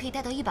码可以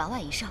贷到100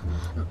万以上。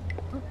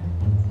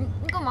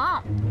你干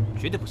嘛？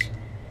绝对不行。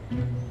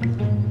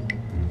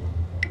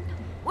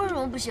为什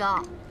么不行？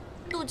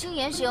杜青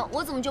岩行，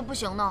我怎么就不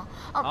行呢？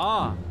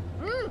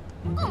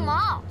干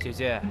嘛？姐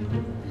姐，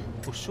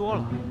我说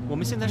了，我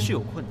们现在是有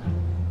困难，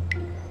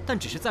但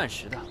只是暂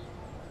时的。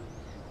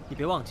你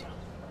别忘记了，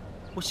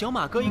我小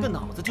马哥一个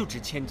脑子就值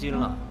1000斤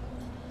了。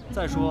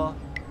再说，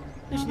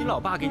那是你老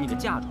爸给你的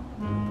嫁妆，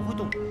不会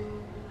动的。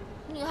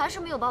你还是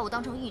没有把我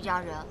当成一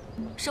家人，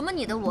什么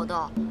你的我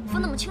的，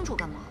分那么清楚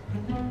干嘛？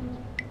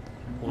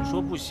我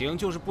说不行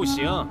就是不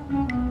行。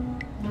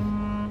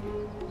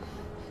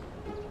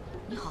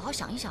你好好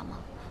想一想嘛。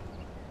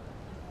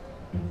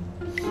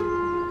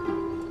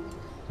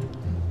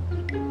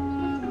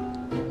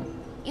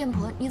燕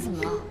婆，你怎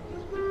么了？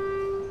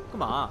干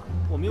嘛？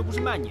我们又不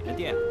是卖你的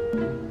店。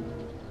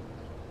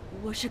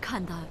我是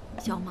看到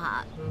小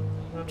马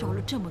找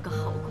了这么个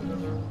好姑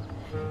娘，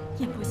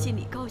燕婆心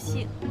里高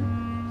兴。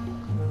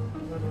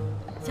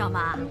小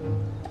马，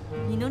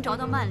你能找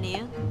到曼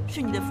玲是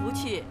你的福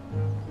气。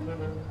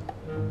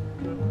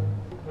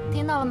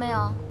听到了没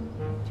有？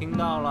听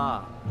到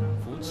了，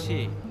服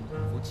气，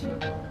服气。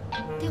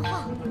电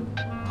话。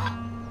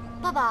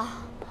爸爸。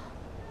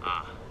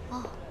啊。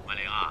哦。婉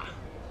玲啊，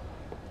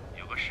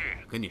有个事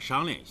跟你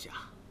商量一下。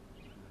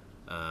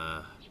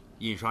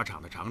印刷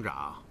厂的厂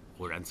长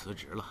忽然辞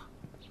职了，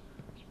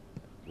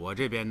我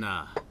这边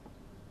呢，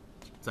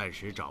暂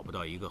时找不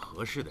到一个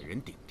合适的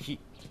人顶替。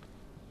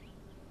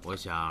我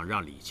想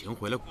让李晴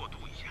回来过渡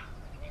一下，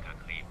你看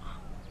可以吗？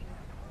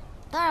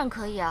当然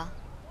可以啊，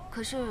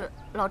可是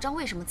老张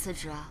为什么辞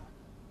职啊？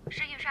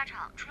是印刷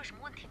厂出了什么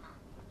问题吗？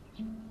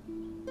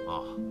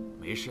哦，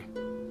没事，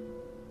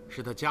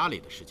是他家里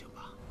的事情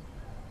吧？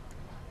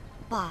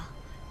爸，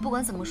不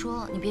管怎么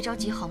说，你别着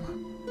急好吗？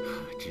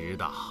知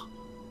道，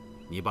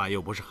你爸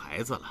又不是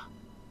孩子了，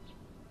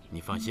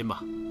你放心吧，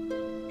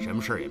什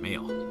么事儿也没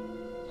有。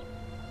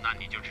那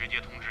你就直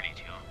接通知李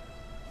晴，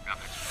让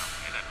她尽快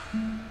回来吧。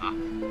啊？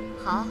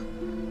好。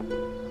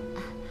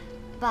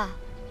爸，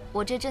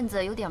我这阵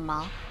子有点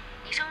忙，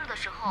你生日的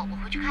时候我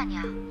回去看你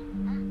啊。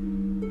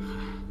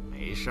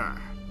没事儿，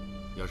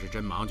要是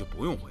真忙就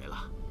不用回了，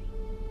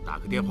打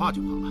个电话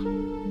就好了。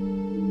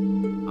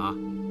啊？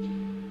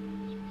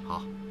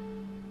好。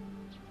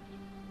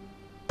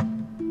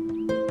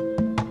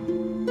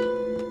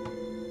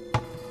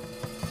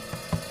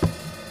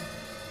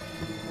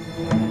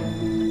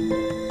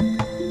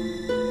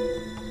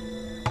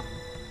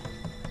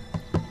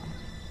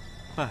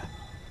哎，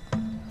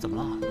怎么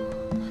了？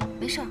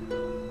没事儿，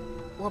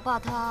我爸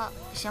他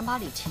想把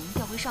李晴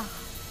调回上海。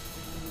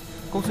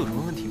公司有什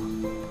么问题吗？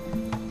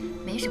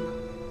没什么。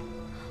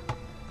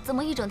怎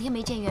么一整天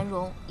没见袁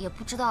荣，也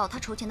不知道他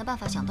筹钱的办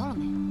法想到了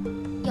没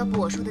有？要不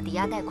我说的抵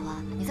押贷款，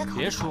你再考虑。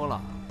别说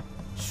了，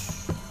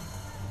嘘。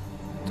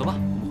走吧，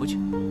我们回去。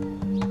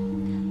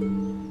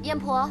燕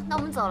婆，那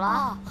我们走了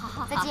啊。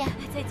好，再见。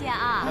再见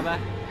啊。拜拜。